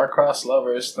a star-crossed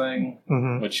lovers thing,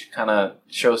 which kind of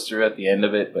shows through at the end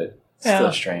of it, but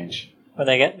still strange. But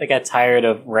they got tired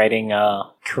of writing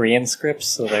Korean scripts,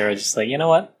 so they were just like, you know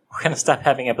what? We're gonna stop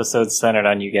having episodes centered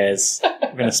on you guys.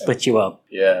 We're gonna split you up.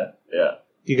 Yeah.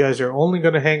 You guys are only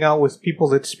going to hang out with people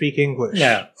that speak English.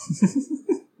 Yeah.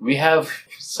 We have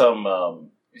some.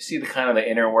 We see the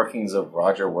inner workings of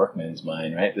Roger Workman's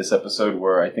mind, right? This episode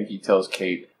where I think he tells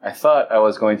Kate, "I thought I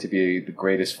was going to be the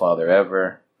greatest father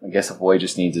ever. I guess a boy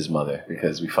just needs his mother,"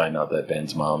 because we find out that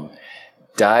Ben's mom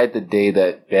died the day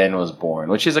that Ben was born,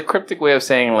 which is a cryptic way of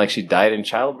saying like she died in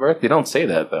childbirth. They don't say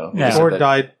that though. Yeah. Or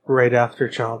died right after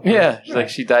childbirth. Yeah, she's like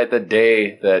she died the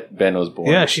day that Ben was born.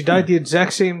 Yeah, she died the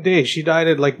exact same day. She died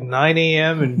at like 9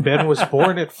 a.m. and Ben was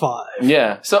born at 5.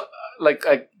 Yeah, so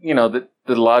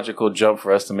the logical jump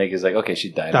for us to make is like, okay,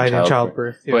 she died in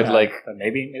childbirth. Yeah. But like, But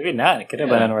maybe not. It could have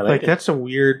been unrelated. like, that's a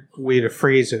weird way to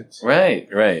phrase it. right.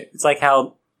 It's like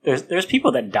how there's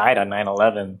people that died on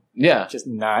 9/11, Yeah, just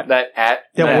not. that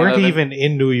weren't even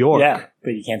in New York. Yeah,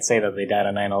 but you can't say that they died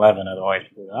on 9/11. Otherwise,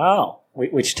 people go, "Oh,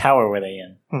 which tower were they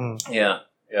in?" Yeah.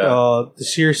 The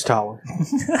Sears Tower.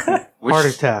 Heart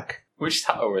attack. Which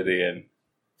tower were they in?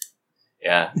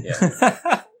 Yeah.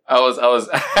 I was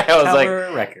like,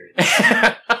 Tower record.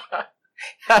 That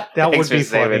would Thanks for be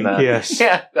saving funny. that. Yes.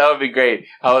 Yeah, that would be great.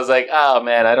 I was like, oh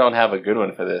man, I don't have a good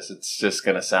one for this. It's just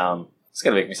gonna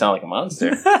make me sound like a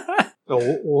monster. Oh,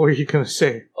 what were you going to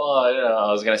say? Oh, I don't know.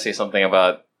 I was gonna say something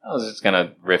about. I was just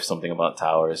gonna riff something about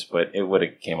towers, but it would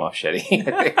have came off shitty.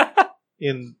 I think.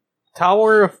 In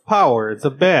Tower of Power, the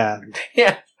band.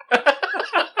 Yeah.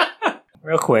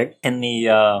 Real quick, in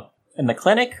the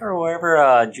clinic or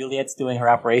wherever Juliet's doing her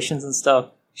operations and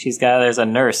stuff, there's a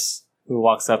nurse who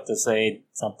walks up to say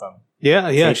something.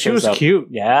 Yeah, Kate she was shows up. cute.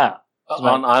 Yeah,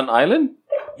 on Island.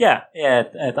 yeah,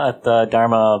 at the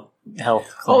Dharma Health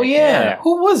Clinic. Oh yeah.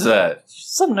 Who was that?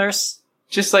 Some nurse.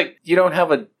 Just like you don't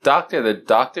have a doctor. The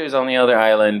doctor's on the other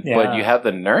island, Yeah. but you have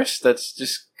the nurse that's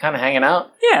just kind of hanging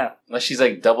out. Yeah, Unless she's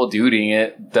like double dutying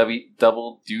it.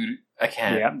 Double duty. I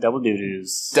can't. yeah, double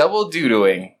doo-doos. Double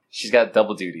dudoing. She's got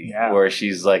double duty. Yeah. Where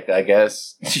she's like, I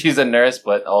guess she's a nurse,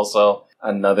 but also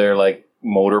another like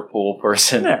motor pool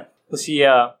person. Yeah. Well,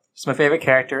 she's my favorite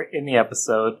character in the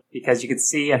episode because you can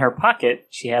see in her pocket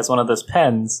she has one of those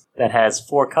pens that has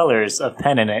 4 colors of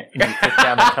pen in it, and you pick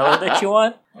down the color that you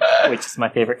want, which is my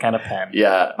favorite kind of pen.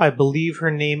 Yeah. I believe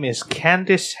her name is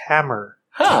Candace Hammer.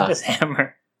 Huh. This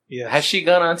hammer. Yes. Has she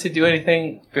gone on to do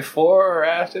anything before or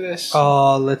after this?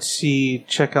 Let's see.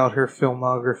 Check out her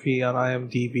filmography on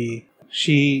IMDb.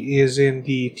 She is in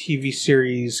the TV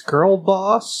series Girl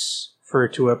Boss for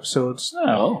 2 episodes.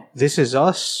 Oh. This Is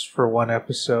Us for 1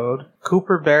 episode.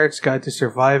 Cooper Barrett's Guide to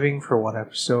Surviving for 1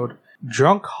 episode.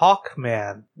 Drunk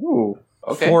Hawkman. Ooh.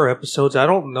 Okay. 4 episodes. I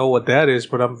don't know what that is,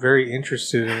 but I'm very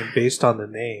interested in it based on the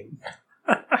name.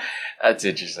 That's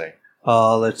interesting.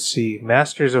 Let's see.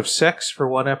 Masters of Sex for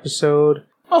 1 episode.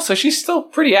 Oh, so she's still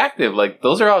pretty active. Like,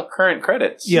 those are all current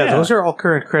credits. Yeah, those are all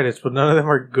current credits, but none of them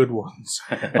are good ones.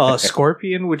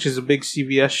 Scorpion, which is a big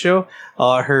CBS show,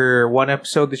 her 1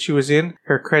 episode that she was in,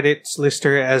 her credits list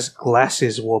her as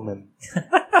Glasses Woman.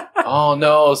 Oh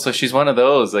no! So she's one of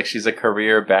those. Like she's a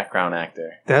career background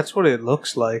actor. That's what it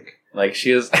looks like. Like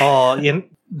she is. In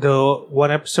the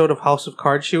one episode of House of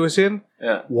Cards she was in,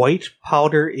 Yeah. White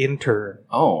Powder Intern.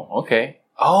 Oh, okay.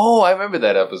 Oh, I remember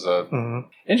that episode. Mhm.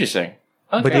 Interesting.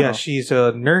 Okay. But yeah, she's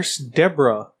Nurse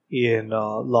Deborah in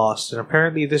Lost, and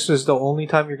apparently this is the only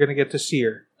time you're going to get to see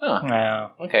her. Huh. Yeah.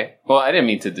 Okay. Well, I didn't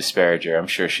mean to disparage her. I'm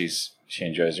sure she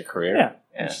enjoys her career.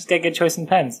 Yeah. She's got a good choice in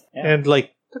pens. Yeah. And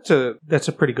like that's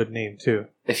a pretty good name too.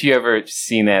 If you ever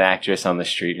seen that actress on the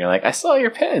street, and you're like, I saw your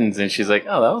pens, and she's like,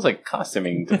 oh, that was like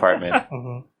costuming department.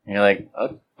 Mhm. And you're like,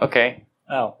 oh, okay.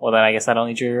 Oh, well then I guess I don't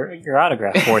need your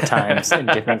autograph 4 times in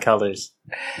different colors.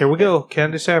 Here we go,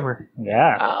 Candace Hammer.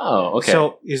 Yeah. Oh, okay.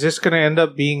 So is this going to end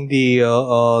up being the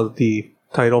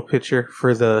title picture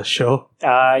for the show?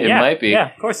 It Yeah. might be.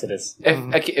 Yeah, of course it is.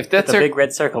 If that's It's a her, big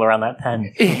red circle around that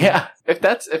pen. yeah. If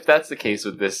that's the case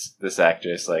with this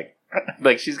actress, like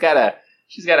she's gotta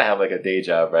have like a day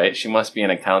job, right? She must be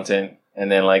an accountant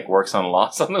and then like works on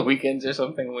Lost on the weekends or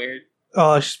something weird.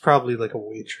 She's probably like a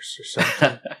waitress or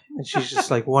something. And she's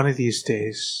just like, one of these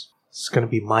days, it's going to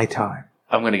be my time.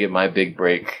 I'm gonna get my big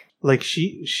break. Like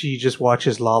she just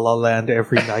watches La La Land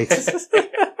every night.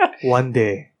 One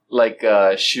day. Like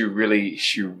she really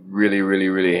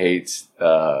hates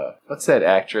what's that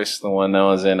actress? The one that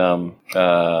was in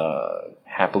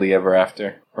Happily Ever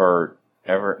After or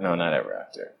Ever? No, not Ever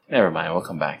After. Never mind. We'll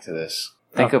come back to this.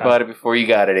 Think Okay. about it before you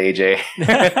got it, AJ.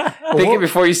 Think it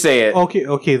before you say it.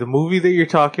 Okay. The movie that you're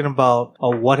talking about,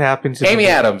 what happens in Amy the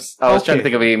movie. Adams. I was trying to Okay.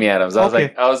 think of Amy Adams. I was Okay.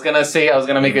 like, I was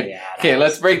gonna make Amy a. Adams. Okay,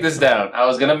 let's break this down. I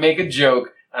was gonna make a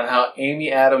joke on how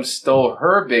Amy Adams stole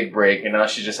her big break, and now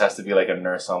she just has to be like a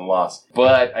nurse on Lost.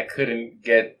 But I couldn't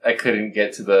get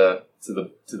to the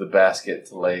basket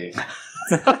to lay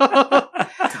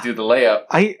to do the layup.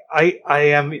 I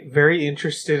am very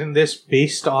interested in this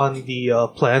based on the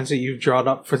plans that you've drawn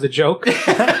up for the joke.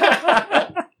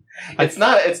 It's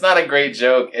not a great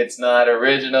joke. It's not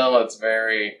original. It's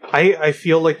very. I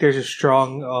feel like there's a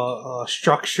strong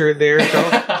structure there, though.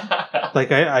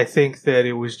 Like, I think that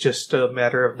it was just a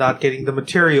matter of not getting the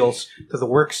materials to the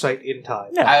work site in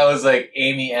time. Yeah. I was like,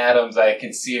 Amy Adams, I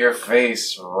can see her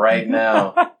face right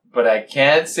now, but I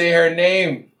can't say her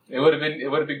name. It would have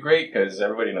been great because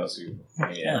everybody knows who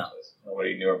Amy Yeah. Adams is.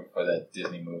 Nobody knew her before that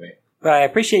Disney movie. But I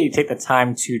appreciate you take the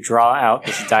time to draw out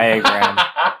this diagram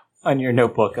on your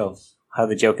notebook of how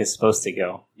the joke is supposed to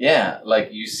go. Yeah, like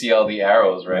you see all the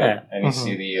arrows, right? Yeah. And you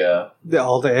Mhm. see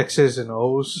All the X's and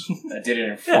O's. I did it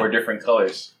in 4 different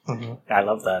colors. I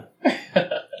love that.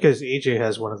 Because AJ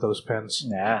has one of those pens.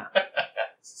 Yeah.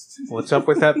 What's up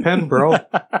with that pen, bro?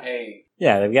 Hey,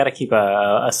 Yeah, we've got to keep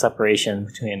a separation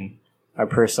between our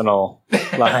personal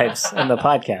lives and the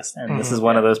podcast. And this is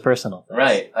one of those personal things.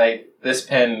 right. This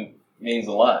pen means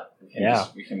a lot. Yeah.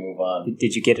 We can move on.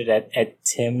 Did you get it at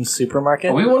Tim's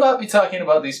supermarket? We will not be talking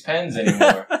about these pens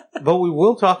anymore. But we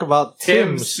will talk about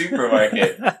Tim's Tim's.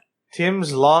 Supermarket.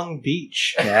 Tim's Long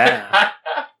Beach. Yeah.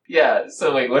 Yeah,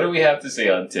 so wait, what do we have to say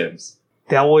on Tim's?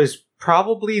 That was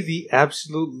probably the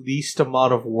absolute least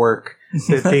amount of work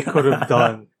that they could have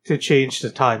done to change the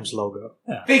Times logo.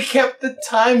 They kept the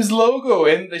Times logo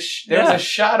in the. There's Yeah. a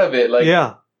shot of it, like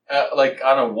like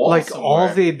on a wall. Like somewhere. all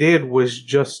they did was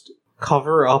just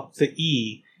cover up the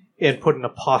E and put an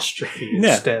apostrophe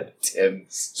Yeah. instead.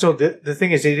 Tim's. So the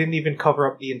thing is, they didn't even cover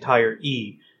up the entire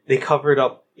E. They covered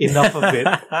up enough of it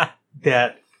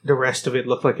that the rest of it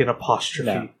looked like an apostrophe.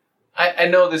 No. I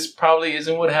know this probably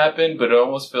isn't what happened, but it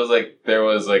almost feels like there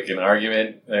was like an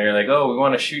argument. And you're like, oh, we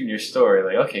want to shoot in your store. You're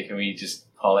like, okay, can we just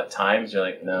call it Times? You're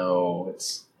like, no,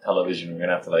 it's television. We're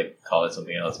gonna have to like call it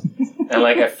something else. And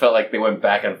like I felt like they went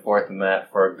back and forth in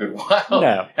that for a good while.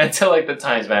 No. Until like the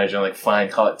Times manager, like, fine,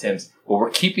 call it Tim's. But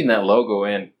we're keeping that logo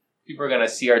in. People are gonna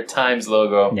see our Times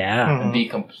logo Yeah. and be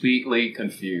completely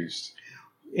confused.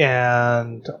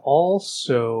 And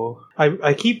also,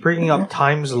 I keep bringing up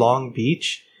Times Long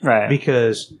Beach Right.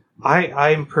 because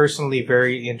I'm personally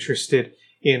very interested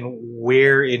in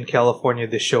where in California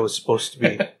this show is supposed to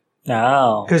be.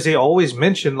 No. Because they always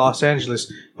mention Los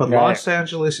Angeles, but Right. Los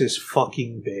Angeles is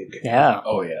fucking big. Yeah.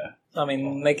 Oh yeah. I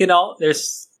mean, they could all.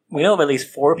 We know of at least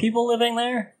 4 people living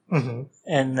there hmm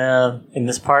in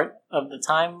this part of the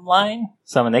timeline.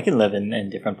 So I mean, they can live in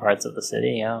different parts of the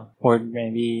city. Yeah. Or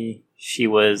maybe she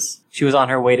was on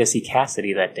her way to see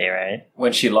Cassidy that day, right?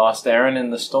 When she lost Aaron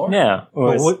in the store? Yeah.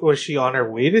 Or Was she on her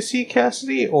way to see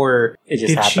Cassidy, or it just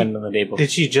did happened on the day before. did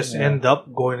she just Yeah. end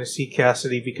up going to see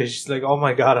Cassidy because she's like, oh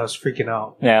my god, I was freaking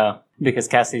out? Yeah, because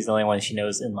Cassidy's the only one she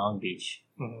knows in Long Beach,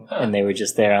 Mhm. Huh. and they were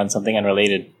just there on something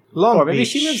unrelated. Long Or maybe Beach.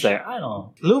 she lives there. I don't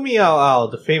know. Lumiao,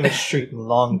 the famous street in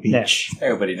Long Beach.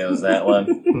 Everybody knows that one.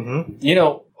 Mm-hmm. You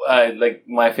know, like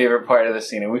my favorite part of the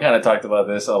scene, and we kind of talked about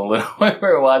this a little when we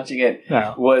were watching it,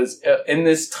 No. was in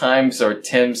this Times or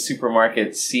Tim's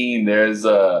supermarket scene. There's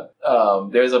a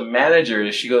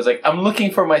manager. She goes like, "I'm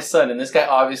looking for my son," and this guy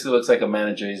obviously looks like a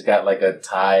manager. He's got like a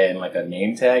tie and like a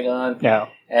name tag on. No.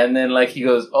 And then like he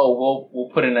goes, "Oh, we'll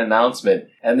put an announcement."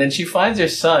 And then she finds her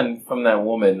son from that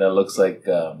woman that looks like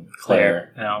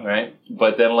Claire, No. right?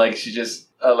 But then like she just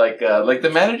like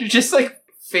the manager just like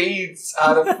fades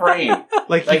out of frame.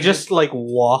 Like he Like- just like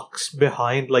walks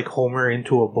behind like Homer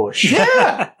into a bush.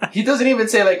 Yeah, he doesn't even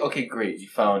say like, "Okay, great, you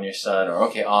found your son," or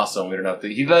 "Okay, awesome, we don't have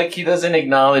to." He doesn't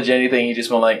acknowledge anything. He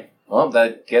just went like, "Well,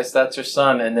 guess that's her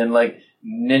son," and then like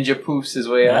ninja poofs his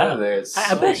way out of there. It's I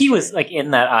so bet he was strange. like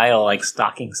in that aisle, like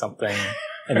stocking something,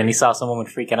 and then he saw some woman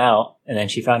freaking out, and then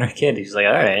she found her kid. He's like,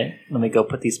 "All right, let me go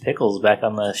put these pickles back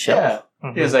on the shelf." Yeah.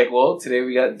 Mhm. He was like, "Well, today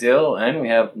we got dill and we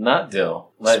have not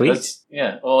dill." Sweet.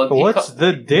 Yeah. Well, But what's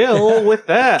the deal with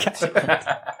that?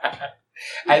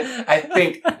 I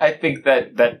think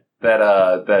that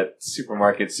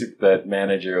supermarket that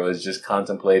manager was just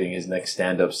contemplating his next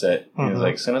stand-up set. He was Mhm.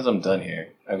 like, "As soon as I'm done here,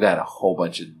 I've got a whole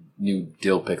bunch of new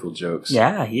dill pickle jokes."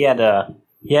 Yeah, he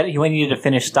needed to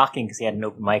finish stocking because he had an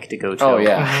open mic to go to. Oh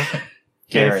yeah.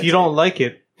 And if you don't like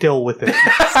it, deal with it.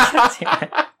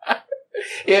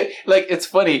 It's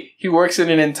funny. He works in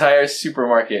an entire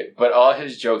supermarket, but all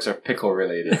his jokes are pickle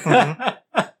related.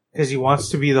 Because he wants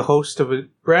to be the host of a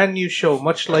brand new show,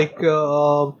 much like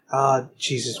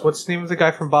Jesus, what's the name of the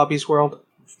guy from Bobby's World?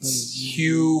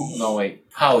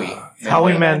 Howie.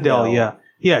 Howie Mandel.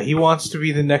 Yeah, he wants to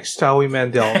be the next Howie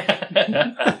Mandel.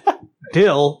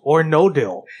 Dill or no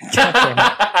dill.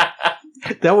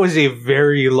 That was a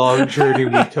very long journey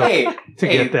we took to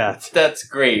get that. That's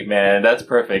great, man. That's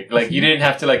perfect. Like you didn't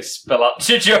have to like spell out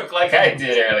your joke like I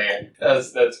did earlier.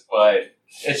 That's fine.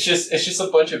 It's just a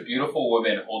bunch of beautiful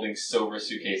women holding silver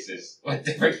suitcases with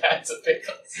different kinds of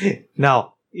pickles.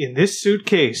 Now, in this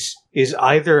suitcase is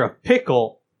either a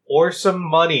pickle or some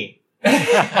money.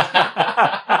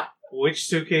 Which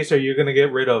suitcase are you going to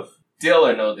get rid of? Dill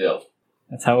or no dill?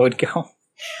 That's how it would go.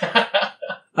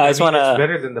 I just want It's to.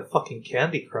 better than the fucking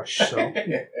Candy Crush show.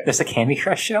 There's a Candy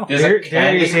Crush show. There's There a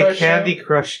Candy is a Crush Candy show?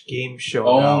 Crush game show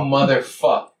Oh now.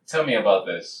 motherfuck! Tell me about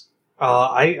this.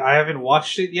 I haven't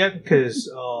watched it yet because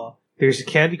there's a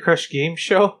Candy Crush game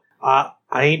show. I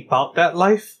ain't about that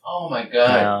life. Oh my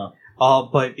god! No.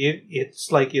 But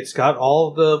it's like it's got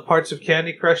all the parts of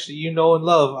Candy Crush that you know and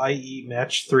love, i.e.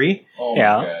 Match 3. Oh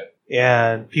Yeah. my god!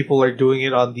 And people are doing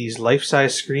it on these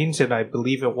life-size screens, and I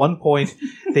believe at one point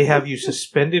they have you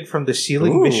suspended from the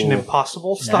ceiling, Ooh. Mission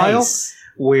Impossible style, Nice.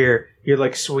 where you're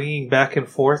like swinging back and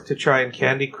forth to try and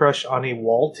Candy Crush on a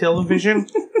wall television.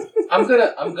 I'm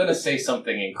gonna say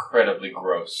something incredibly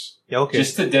gross, Yeah, okay.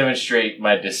 just to demonstrate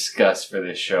my disgust for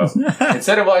this show.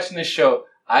 Instead of watching this show,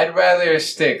 I'd rather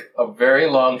stick a very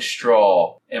long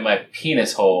straw in my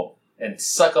penis hole and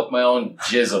suck up my own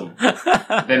jism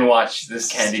than watch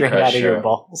this Candy Straight Crush out of your show.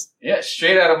 balls. Yeah,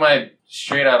 straight out of my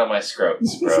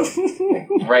scrotes,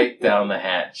 bro. Right down the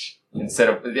hatch. Instead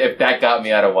of if that got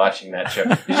me out of watching that show.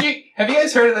 Have you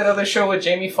guys heard of that other show with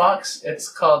Jamie Foxx? It's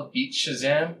called Beat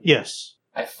Shazam. Yes.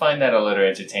 I find that a little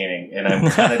entertaining, and I'm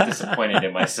kind of disappointed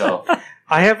in myself.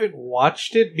 I haven't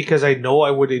watched it because I know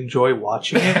I would enjoy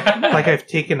watching it. Like I've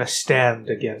taken a stand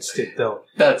against it though.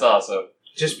 That's awesome.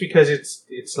 Just because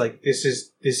it's like this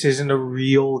isn't a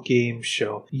real game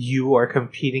show. You are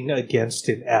competing against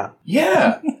an app.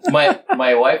 Yeah, my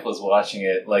wife was watching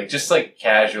it just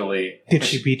casually. Did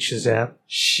she beat Shazam?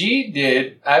 She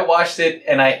did. I watched it,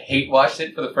 and I hate watched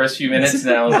it for the first few minutes, and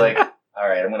then I was like, all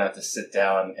right, I'm going to have to sit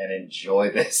down and enjoy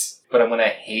this. But I'm going to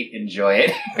hate enjoy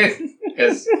it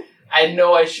because I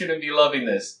know I shouldn't be loving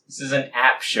this. This is an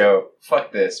app show.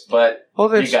 Fuck this. But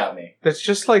Oh, you got me. that's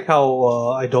just like how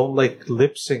I don't like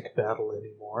lip sync battle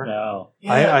anymore. No.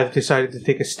 I've decided to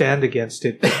take a stand against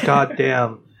it. God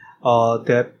damn,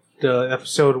 that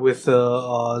episode with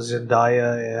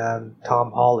Zendaya and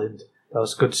Tom Holland. That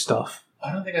was good stuff.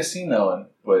 I don't think I've seen that one,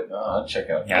 but I'll check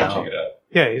out. Yeah. I'll check it out.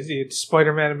 Yeah, it's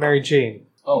Spider-Man and Mary Jane.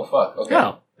 Oh, fuck. Okay.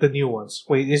 No. The new ones.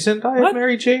 Wait, isn't Zendaya What?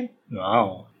 Mary Jane?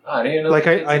 No. I didn't know Like,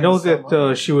 the kids I in know the summer.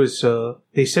 that she was,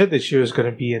 they said that she was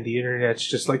going to be in the internet's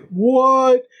just like,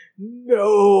 what?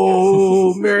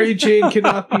 No, Mary Jane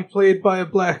cannot be played by a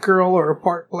black girl or a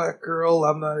part black girl.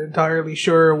 I'm not entirely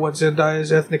sure what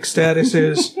Zendaya's ethnic status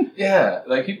is. Yeah,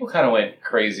 people kind of went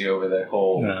crazy over that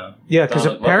whole... No. Yeah, because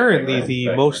Donald Glover apparently thing, right? the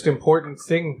Back most then. important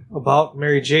thing about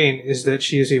Mary Jane is that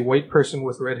she is a white person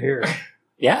with red hair.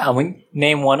 Yeah,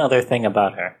 name one other thing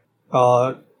about her.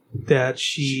 that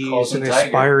she calls is an him Tiger.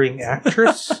 aspiring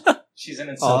actress. She's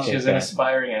an okay.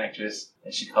 aspiring actress,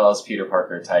 and she calls Peter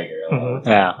Parker Tiger. A lot. Mhm.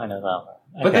 Yeah, I know that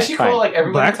one. But does she call like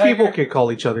everybody Black Tiger? people can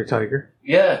call each other Tiger.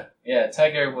 Yeah,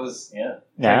 Tiger was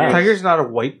Yeah. Tiger's not a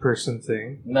white person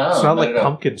thing. No, It's not like at all.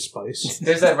 pumpkin spice.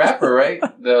 There's that rapper, right?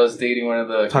 That was dating one of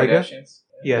the Tiger? Kardashians.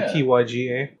 Yeah,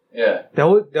 TYGA. Yeah. That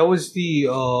was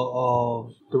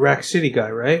the Rack City guy,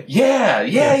 right? Yeah.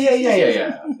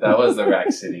 That was the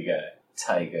Rack City guy.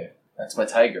 Tiger. That's my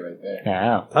tiger right there.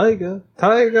 Yeah.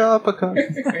 Tiger uppercut.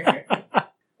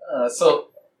 So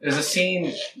there's a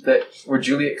scene where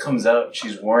Juliet comes out.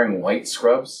 She's wearing white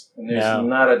scrubs, and there's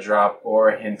not a drop or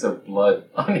a hint of blood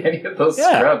on any of those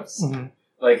scrubs. Mhm.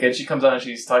 Like, and she comes out and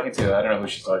she's talking to, I don't know who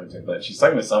she's talking to, but she's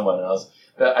talking to someone. And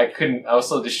I was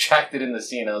so distracted in the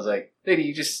scene. I was like, lady,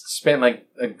 you just spent like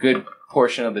a good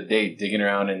portion of the day digging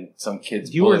around in some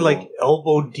kid's You were blood. like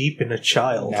elbow deep in a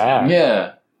child. Yeah.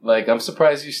 Yeah. Like, I'm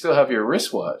surprised you still have your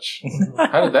wristwatch.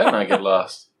 How did that not get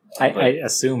lost? I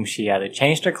assume she either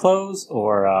changed her clothes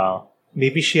or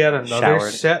Maybe she had another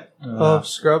Showered. set of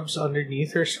scrubs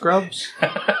underneath her scrubs.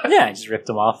 yeah, I just ripped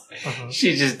them off. Uh-huh.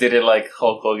 She just did it like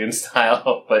Hulk Hogan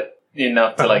style, but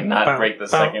enough to like not break the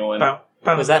second one.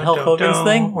 Was that Hulk Hogan's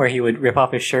thing where he would rip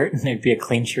off his shirt and there'd be a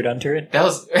clean shirt under it? That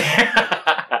was.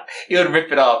 He would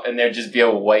rip it off and there'd just be a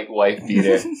white wife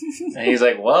beater. And he's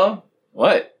like, well,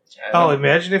 what? Oh,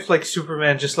 imagine if like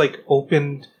Superman just like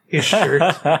opened his shirt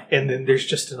and then there's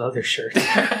just another shirt.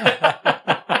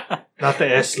 Not the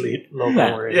S-Lead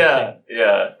logo or anything.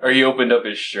 yeah. Or he opened up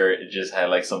his shirt, it just had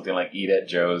like something like Eat at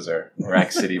Joe's or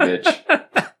Rack City Bitch.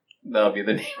 That'll be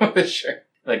the name of the shirt.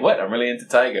 Like, what? I'm really into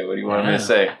Tiger. What do you want me to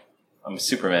say? I'm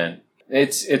Superman.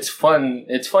 It's fun.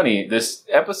 It's funny. This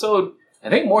episode, I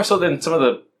think more so than some of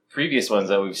the previous ones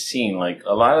that we've seen, like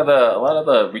a lot of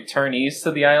the returnees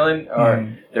to the island are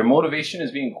their motivation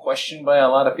is being questioned by a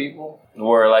lot of people.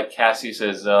 Where like Cassie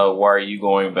says, "Why are you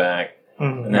going back?"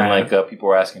 Mhm. And then like people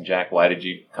were asking Jack, "Why did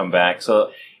you come back?"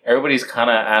 So everybody's kind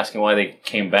of asking why they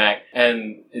came back,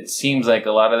 and it seems like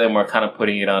a lot of them were kind of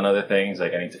putting it on other things,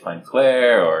 like I need to find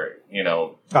Claire, or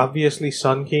Obviously,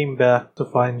 Sun came back to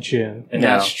find Jin. and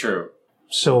Yeah. that's true.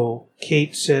 So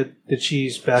Kate said that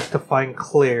she's back to find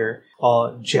Claire.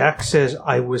 Jack says,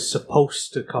 I was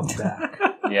supposed to come back.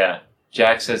 Yeah,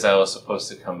 Jack says I was supposed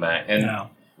to come back, and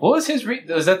what was his?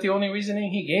 Was that the only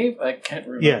reasoning he gave? I can't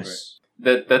remember. Yes.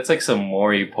 That's like some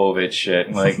Maury Povich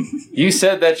shit. Like, you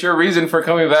said that your reason for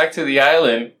coming back to the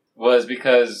island was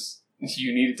because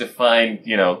you needed to find,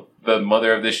 the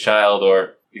mother of this child,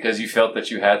 or because you felt that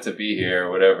you had to be here,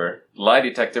 or whatever. Lie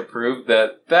detector proved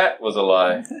that was a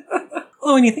lie.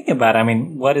 Well, when you think about it, I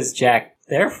mean, what is Jack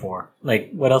there for?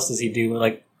 Like, what else does he do?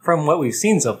 Like, from what we've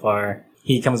seen so far,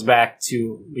 he comes back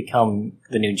to become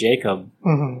the new Jacob.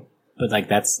 Mm-hmm. But, like,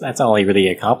 that's all he really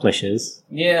accomplishes.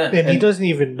 Yeah. And he doesn't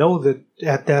even know that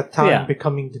at that time Yeah.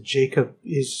 becoming the Jacob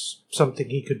is something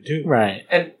he could do. Right.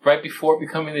 And right before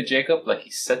becoming the Jacob, like, he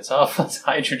sets off a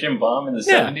hydrogen bomb in the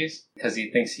Yeah. 70s because he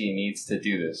thinks he needs to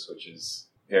do this, which is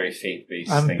very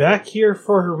faith-based. I'm thinking. back here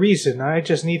for a reason. I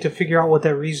just need to figure out what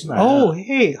that reason. Uh-huh. Oh,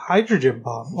 hey, hydrogen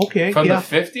bomb. Okay, From yeah.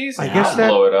 the 50s? I guess I'll that-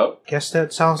 blow it up. Guess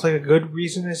that sounds like a good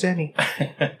reason as any.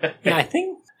 Yeah,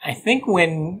 I think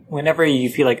whenever you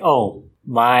feel like, oh,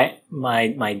 my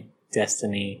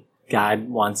destiny, God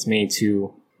wants me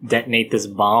to detonate this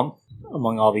bomb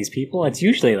among all these people, it's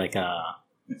usually like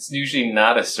It's usually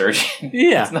not a surgeon.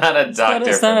 yeah. It's not a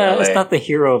doctor from LA. It's not the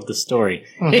hero of the story.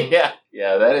 Mhm.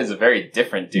 Yeah, that is a very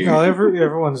different dude. No,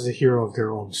 everyone's the hero of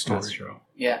their own story. That's true.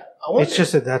 Yeah, I wonder- It's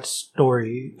just that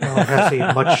story has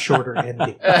a much shorter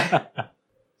ending.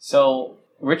 So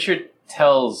Richard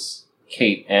tells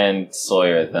Kate and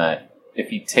Sawyer that if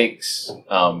he takes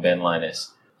Ben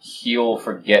Linus, he'll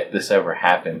forget this ever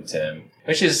happened to him.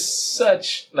 Which is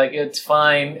such, like, it's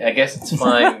fine. I guess it's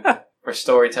fine for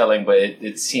storytelling, but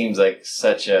it seems like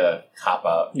such a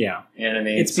cop-out. Yeah. You know what I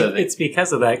mean? It's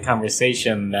because of that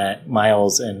conversation that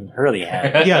Miles and Hurley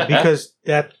had. Yeah, because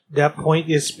that point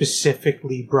is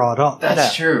specifically brought up.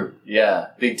 That's true. Yeah.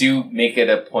 They do make it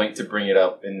a point to bring it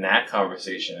up in that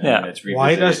conversation. And Yeah. it's Why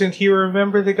revisited. doesn't he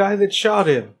remember the guy that shot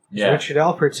him? Yeah. Richard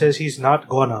Alpert says he's not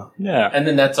gonna. Yeah. And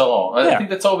then that's all. I Yeah. think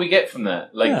that's all we get from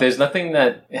that. Like, Yeah. there's nothing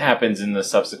that happens in the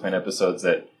subsequent episodes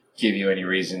that give you any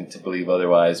reason to believe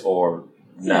otherwise or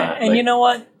not. And Like, you know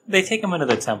what? They take him into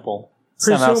the temple.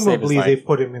 Somehow save his Presumably life. they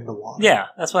put him in the water. Yeah,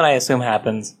 that's what I assume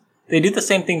happens. They do the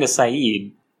same thing to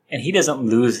Saeed, and he doesn't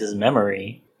lose his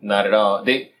memory. not at all.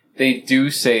 They do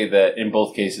say that in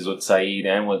both cases with Saeed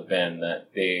and with Ben that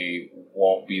they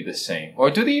won't be the same. Or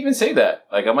do they even say that?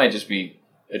 Like, I might just be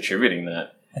attributing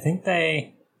that. I think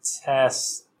they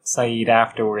test Saeed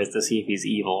afterwards to see if he's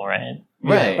evil, right?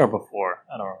 Right. Or before.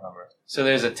 I don't remember. So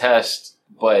there's a test,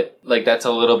 but like that's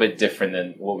a little bit different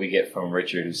than what we get from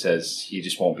Richard, who says he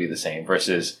just won't be the same,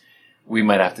 versus we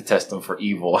might have to test him for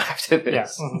evil after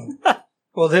this. Yeah. Mhm.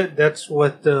 Well, that's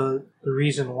what the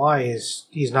reason why is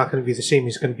he's not going to be the same.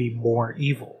 He's going to be more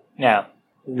evil. Yeah.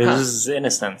 Loses his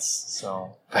innocence,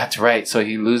 so... That's right. So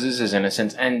he loses his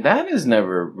innocence, and that is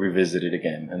never revisited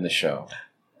again in the show.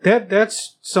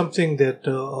 That's something that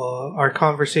our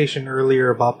conversation earlier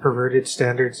about perverted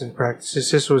standards and practices.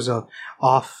 This was a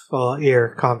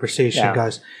off-air conversation, Yeah.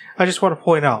 guys. I just want to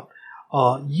point out,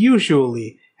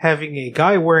 usually having a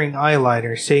guy wearing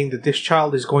eyeliner saying that this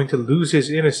child is going to lose his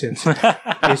innocence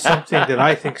is something that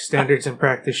I think standards and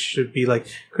practice should be like.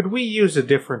 Could we use a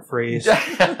different phrase?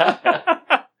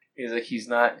 He's like, he's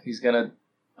not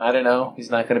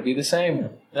gonna be the same.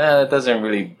 That doesn't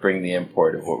really bring the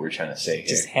import of what we're trying to say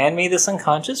Just here. hand me this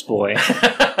unconscious boy.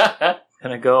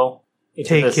 Gonna go into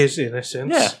Take this, his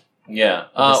innocence. Yeah.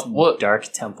 Yeah. this Well, dark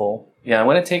temple. yeah, I'm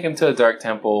gonna take him to a dark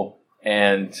temple,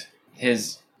 and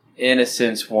his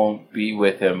innocence won't be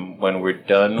with him when we're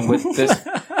done with this.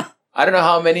 I don't know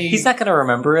how many. He's not gonna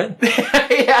remember it.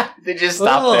 Yeah, they just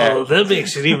stop Oh, that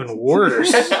makes it even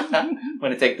worse. there. I'm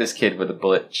gonna take this kid with a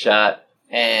bullet shot,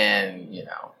 and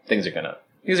things are gonna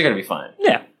be fine.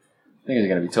 Yeah. Things are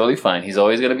gonna be totally fine. He's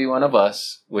always gonna be one of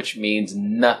us, which means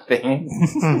nothing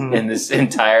Mhm. in this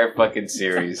entire fucking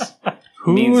series.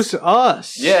 Who's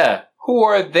us? Yeah, who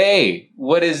are they?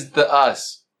 What is the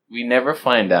us? We never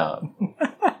find out.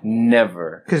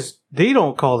 Never. Because they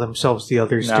don't call themselves the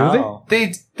others, do they? No.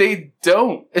 They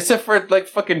don't. Except for like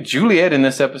fucking Juliet in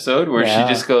this episode where Yeah.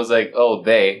 she just goes like, oh,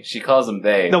 they. She calls them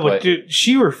they. No, but dude,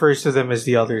 she refers to them as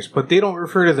the others, but they don't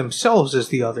refer to themselves as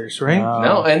the others, right?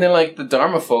 no, and then like the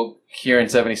Dharma folk here in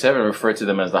 77 refer to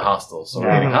them as the hostiles. So we're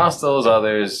Yeah. getting hostiles,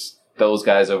 others, those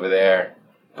guys over there.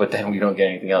 But then we don't get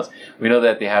anything else. We know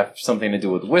that they have something to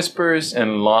do with whispers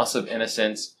and loss of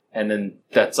innocence. And then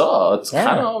that's all. It's Yeah.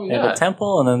 kind of all we They have a got.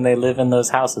 temple, and then they live in those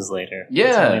houses later.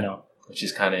 That's all Yeah. we know. Which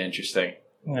is kind of interesting.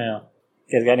 Yeah.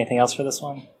 You guys got anything else for this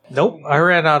one? Nope, I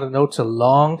ran out of notes a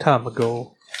long time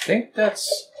ago, I think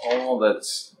that's all that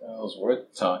was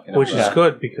worth talking which about. is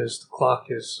good because the clock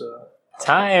is.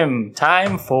 Time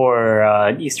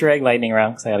for Easter egg lightning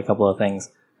round, because I got a couple of things.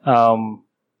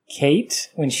 Kate,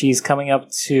 when she's coming up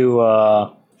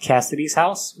to Cassidy's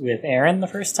house with Aaron the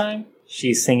first time,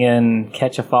 she's singing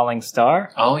Catch a Falling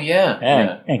Star. Oh, yeah.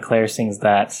 And Claire sings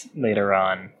that later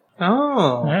on.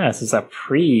 Oh. Ah, this is a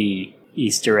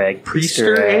pre-Easter egg.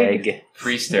 Priester egg?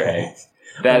 Priester egg.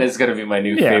 That is going to be my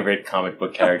new Yeah. favorite comic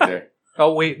book character.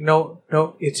 Oh, wait, no,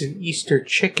 it's an Easter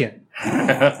chicken.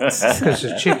 Because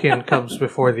the chicken comes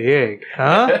before the egg.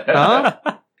 Huh?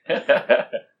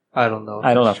 I don't know.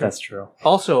 I don't know if that's true.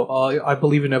 Also, I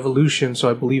believe in evolution, so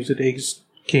I believe that eggs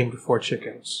came before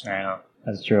chickens. I know.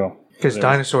 That's true. Because It is.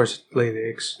 dinosaurs laid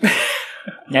eggs.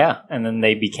 Yeah, and then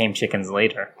they became chickens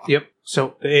later. Yep.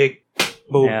 So, the egg.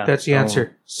 Boom. Yeah, That's the so-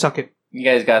 answer. Suck it. You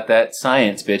guys got that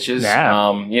science, bitches.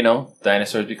 Yeah.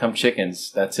 Dinosaurs become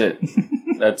chickens. That's it.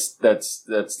 that's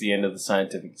the end of the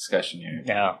scientific discussion here.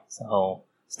 Yeah, so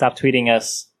stop tweeting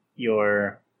us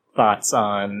your thoughts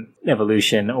on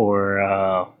evolution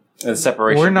or The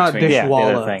separation We're not between... Yeah, the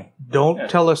other Dishwalla. thing. Don't Yeah.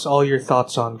 tell us all your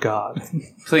thoughts on God.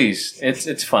 Please,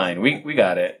 it's fine. We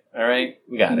got it. All right?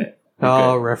 We got it.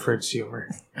 Oh, reference humor.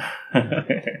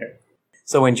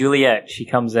 So when Juliet, she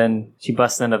comes in, she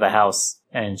busts into the house,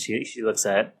 and she looks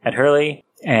at Hurley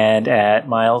and at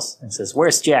Miles and says,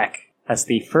 "Where's Jack?" That's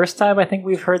the first time I think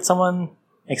we've heard someone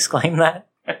exclaim that.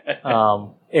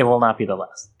 It will not be the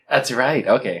last. That's right.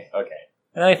 Okay.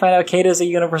 And then we find out Kate is a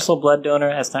universal blood donor.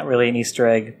 That's not really an Easter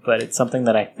egg, but it's something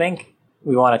that I think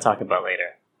we want to talk about later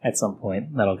at some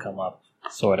point. That'll come up,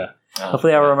 sorta.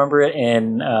 Hopefully, I'll remember it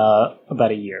in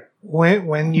about a year.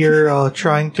 When you're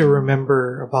trying to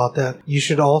remember about that, you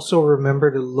should also remember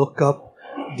to look up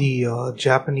the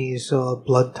Japanese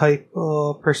blood type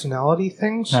personality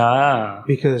things.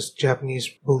 Because Japanese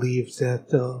believe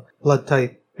that blood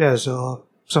type has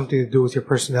something to do with your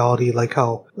personality, like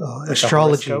how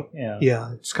astrology. horoscope? Yeah.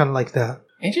 Yeah, it's kind of like that.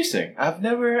 Interesting. I've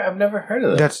never heard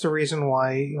of that. That's the reason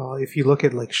why, if you look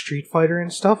at like Street Fighter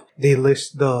and stuff, they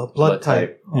list the blood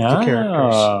type of the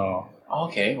characters. Oh.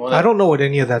 Okay. Well, I don't know what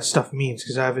any of that stuff means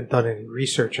because I haven't done any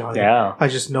research on it. Yeah. I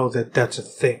just know that that's a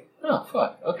thing. Oh,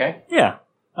 fuck. Okay. Yeah.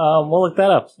 We'll look that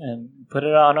up and put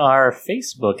it on our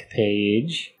Facebook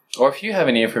page. Or if you have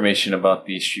any information about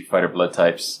the Street Fighter blood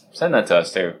types, send that to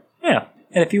us too. Yeah.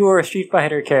 And if you were a Street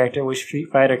Fighter character, which Street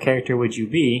Fighter character would you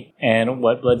be? And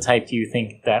what blood type do you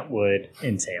think that would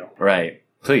entail? Right.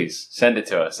 please send it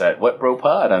to us at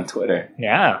WhatBroPod on Twitter.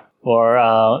 Yeah.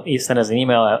 Or you send us an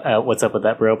email at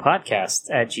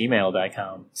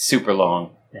what'supwiththatbropodcast@gmail.com. Super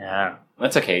long. Yeah.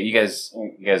 That's okay. You guys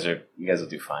will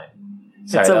do fine.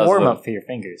 Sorry, It's that a was warm little- up for your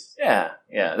fingers. Yeah.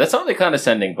 That's only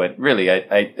condescending, but really,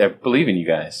 I believe in you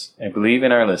guys. I believe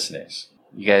in our listeners.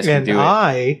 You guys can And do it.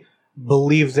 I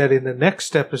believe that in the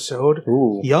next episode,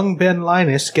 Ooh. young Ben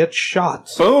Linus gets shot.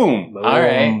 Boom! All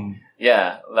right. Boom.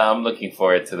 Yeah, I'm looking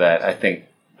forward to that. I think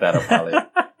that'll probably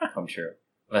come true.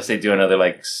 Unless they do another,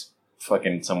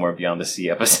 fucking Somewhere Beyond the Sea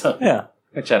episode. Yeah.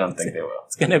 Which I don't think they will.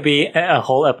 It's going to be a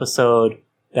whole episode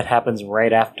that happens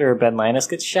right after Ben Linus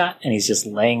gets shot, and he's just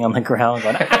laying on the ground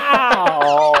going,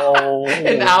 ow!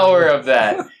 An hour of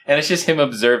that. And it's just him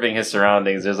observing his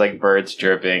surroundings. There's birds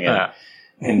chirping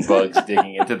and bugs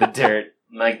digging into the dirt.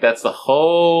 That's the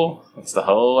whole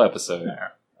episode.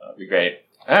 That'll be great.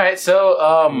 All right, so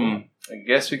I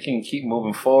guess we can keep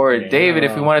moving forward. Yeah. David,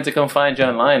 if we wanted to come find you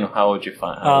online, how would you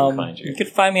find you? You can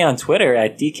find me on Twitter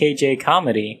at DKJ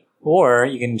Comedy, or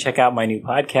you can check out my new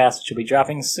podcast, which will be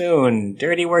dropping soon,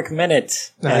 Dirty Work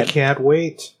Minute. I can't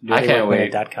wait. I can't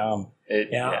wait. DirtyWorkMinute.com.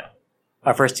 Yeah.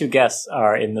 Our first two guests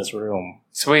are in this room.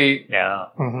 Sweet. Yeah.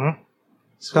 Mm-hmm.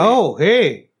 Sweet. Oh,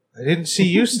 hey. I didn't see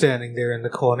you standing there in the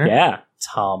corner. Yeah.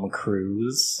 Tom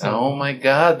Cruise. Oh my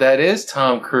God, that is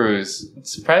Tom Cruise.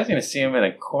 It's surprising to see him in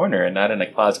a corner and not in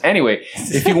a closet. Anyway,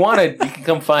 if you wanted, you can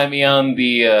come find me on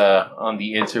the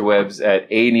interwebs at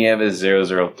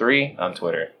anieves003 on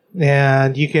Twitter.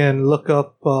 And you can look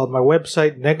up my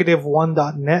website,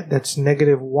 negative1.net. That's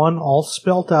negative1, all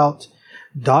spelt out,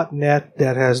 .net.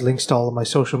 That has links to all of my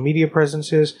social media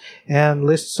presences and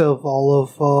lists of all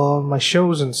of my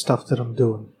shows and stuff that I'm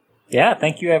doing. Yeah,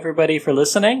 thank you everybody for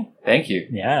listening. Thank you.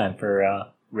 Yeah, and for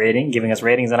giving us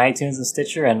ratings on iTunes and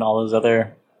Stitcher and all those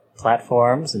other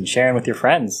platforms and sharing with your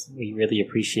friends. We really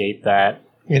appreciate that.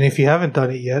 And if you haven't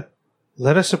done it yet,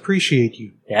 let us appreciate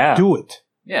you. Yeah. Do it.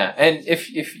 Yeah, and if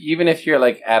even if you're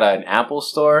at an Apple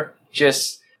store,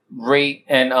 just rate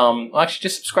and actually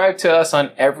just subscribe to us on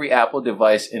every Apple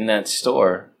device in that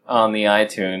store on the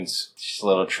iTunes. Just a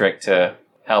little trick to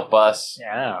help us.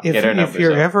 Yeah. Get our If numbers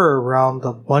you're up. ever around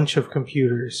a bunch of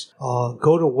computers,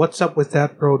 go to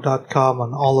whatsupwiththatbro.com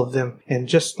on all of them and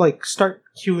just start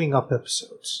queuing up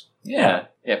episodes. Yeah,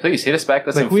 please hit us back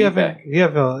with some we feedback.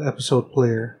 have an episode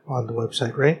player on the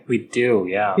website, right? We do,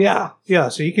 yeah. Yeah.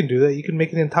 So you can do that. You can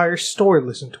make an entire store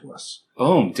listen to us.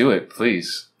 Boom, do it,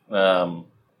 please.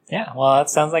 Yeah, well, it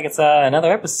sounds like it's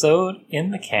another episode in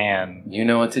the can. You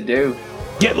know what to do.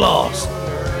 Get lost.